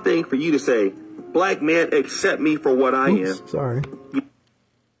was one thing for you to say, black man, accept me for what I am. Sorry.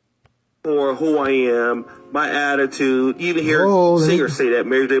 For who I am, my attitude. You even hear singers say that.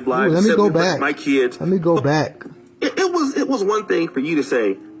 Mary J. Blige. Let me go back. My kids. Let me go back. It was one thing for you to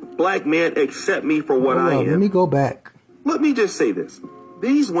say, black man, accept me for what I am. Let me go back. Let me just say this.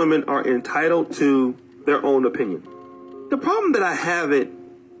 These women are entitled to their own opinion. The problem that I have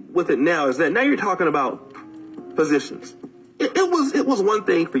with it now is that now you're talking about physicians. It was one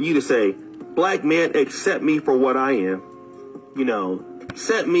thing for you to say, black man, accept me for what I am. You know,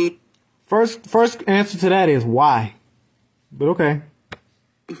 accept me. First answer to that is why. But okay.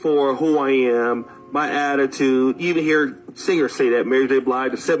 For who I am, my attitude. You even hear singers say that. Mary J.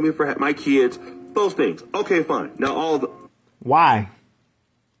 Blige, accept me for my kids. Those things. Okay, fine. Now why?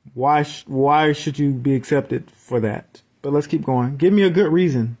 Why should you be accepted for that? But let's keep going. Give me a good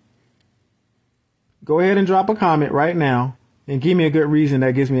reason. Go ahead and drop a comment right now and give me a good reason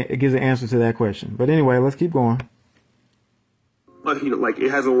that gives an answer to that question. But anyway, let's keep going. Like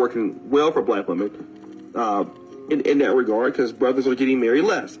it hasn't working well for black women in that regard because brothers are getting married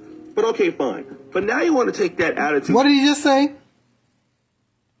less. But okay, fine. But now you want to take that attitude. What did he just say?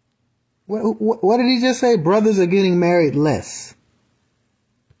 What did he just say? Brothers are getting married less.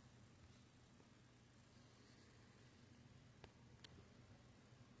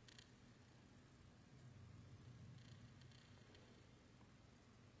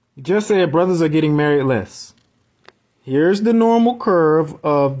 He just said brothers are getting married less. Here's the normal curve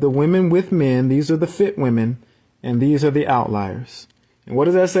of the women with men. These are the fit women, and these are the outliers. And what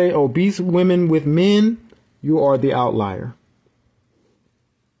does that say? Obese women with men, you are the outlier.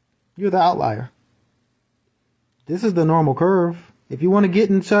 You're the outlier. This is the normal curve. If you want to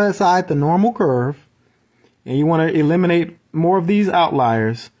get inside the normal curve, and you want to eliminate more of these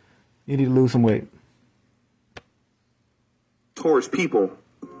outliers, you need to lose some weight. Towards people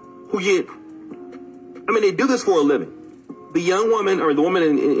who they do this for a living. The young woman or the woman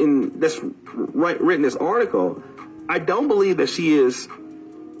in that's written this article, I don't believe that she is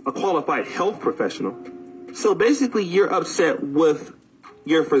a qualified health professional. So basically you're upset with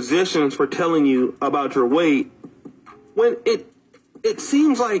your physicians for telling you about your weight when it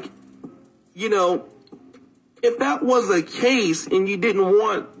seems like, you know, if that was the case and you didn't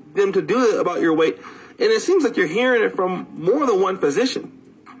want them to do it about your weight, and it seems like you're hearing it from more than one physician.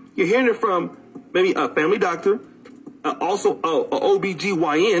 You're hearing it from maybe a family doctor, also a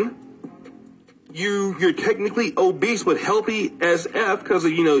OBGYN. You're technically obese but healthy as F because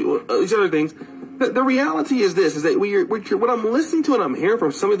of, you know, these other things. The reality is this, is that what I'm listening to and I'm hearing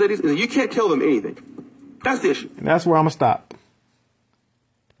from some of these ladies is that you can't tell them anything. That's the issue. And that's where I'm going to stop.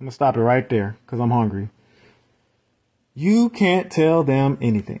 I'm going to stop it right there because I'm hungry. You can't tell them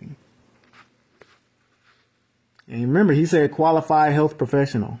anything. And remember, he said qualified health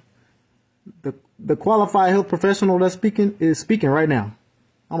professional. The qualified health professional that's speaking is speaking right now.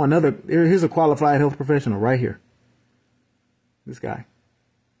 Here's a qualified health professional right here. This guy.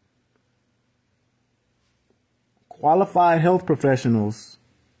 Qualified health professionals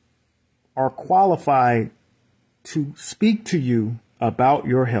are qualified to speak to you about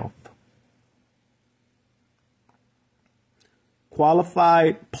your health.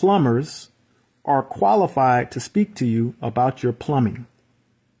 Qualified plumbers are qualified to speak to you about your plumbing.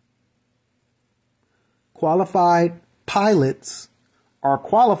 Qualified pilots are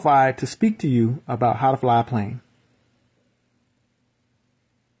qualified to speak to you about how to fly a plane.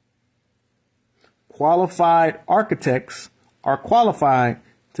 Qualified architects are qualified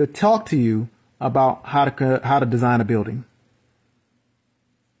to talk to you about how to design a building.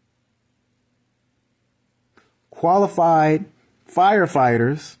 Qualified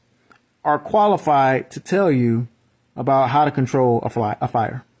firefighters are qualified to tell you about how to control a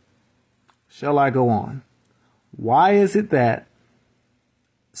fire. Shall I go on? Why is it that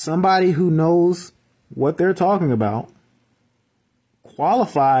somebody who knows what they're talking about,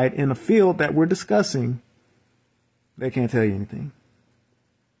 qualified in a field that we're discussing, they can't tell you anything?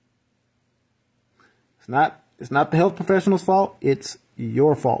 It's not the health professional's fault. It's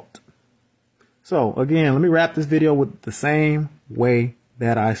your fault. So again, let me wrap this video with the same way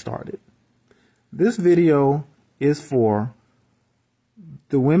that I started. This video is for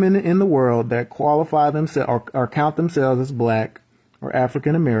the women in the world that qualify themselves or count themselves as black or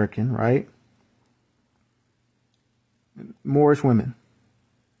African American, right? Moorish women.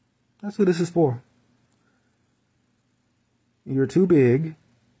 That's who this is for. You're too big.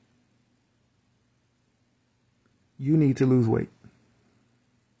 You need to lose weight.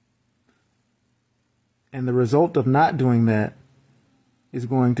 And the result of not doing that is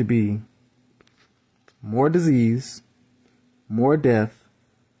going to be more disease, more death,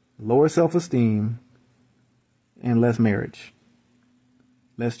 lower self-esteem, and less marriage,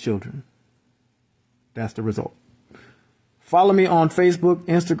 less children. That's the result. Follow me on Facebook,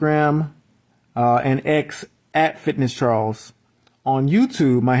 Instagram, and X at Fitness Charles. On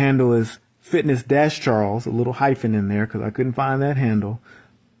YouTube, my handle is Fitness-Charles, a little hyphen in there because I couldn't find that handle.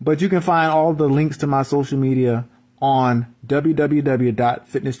 But you can find all the links to my social media on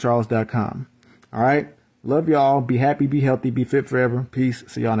www.fitnesscharles.com. All right. Love y'all. Be happy, be healthy, be fit forever. Peace.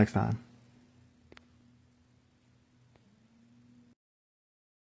 See y'all next time.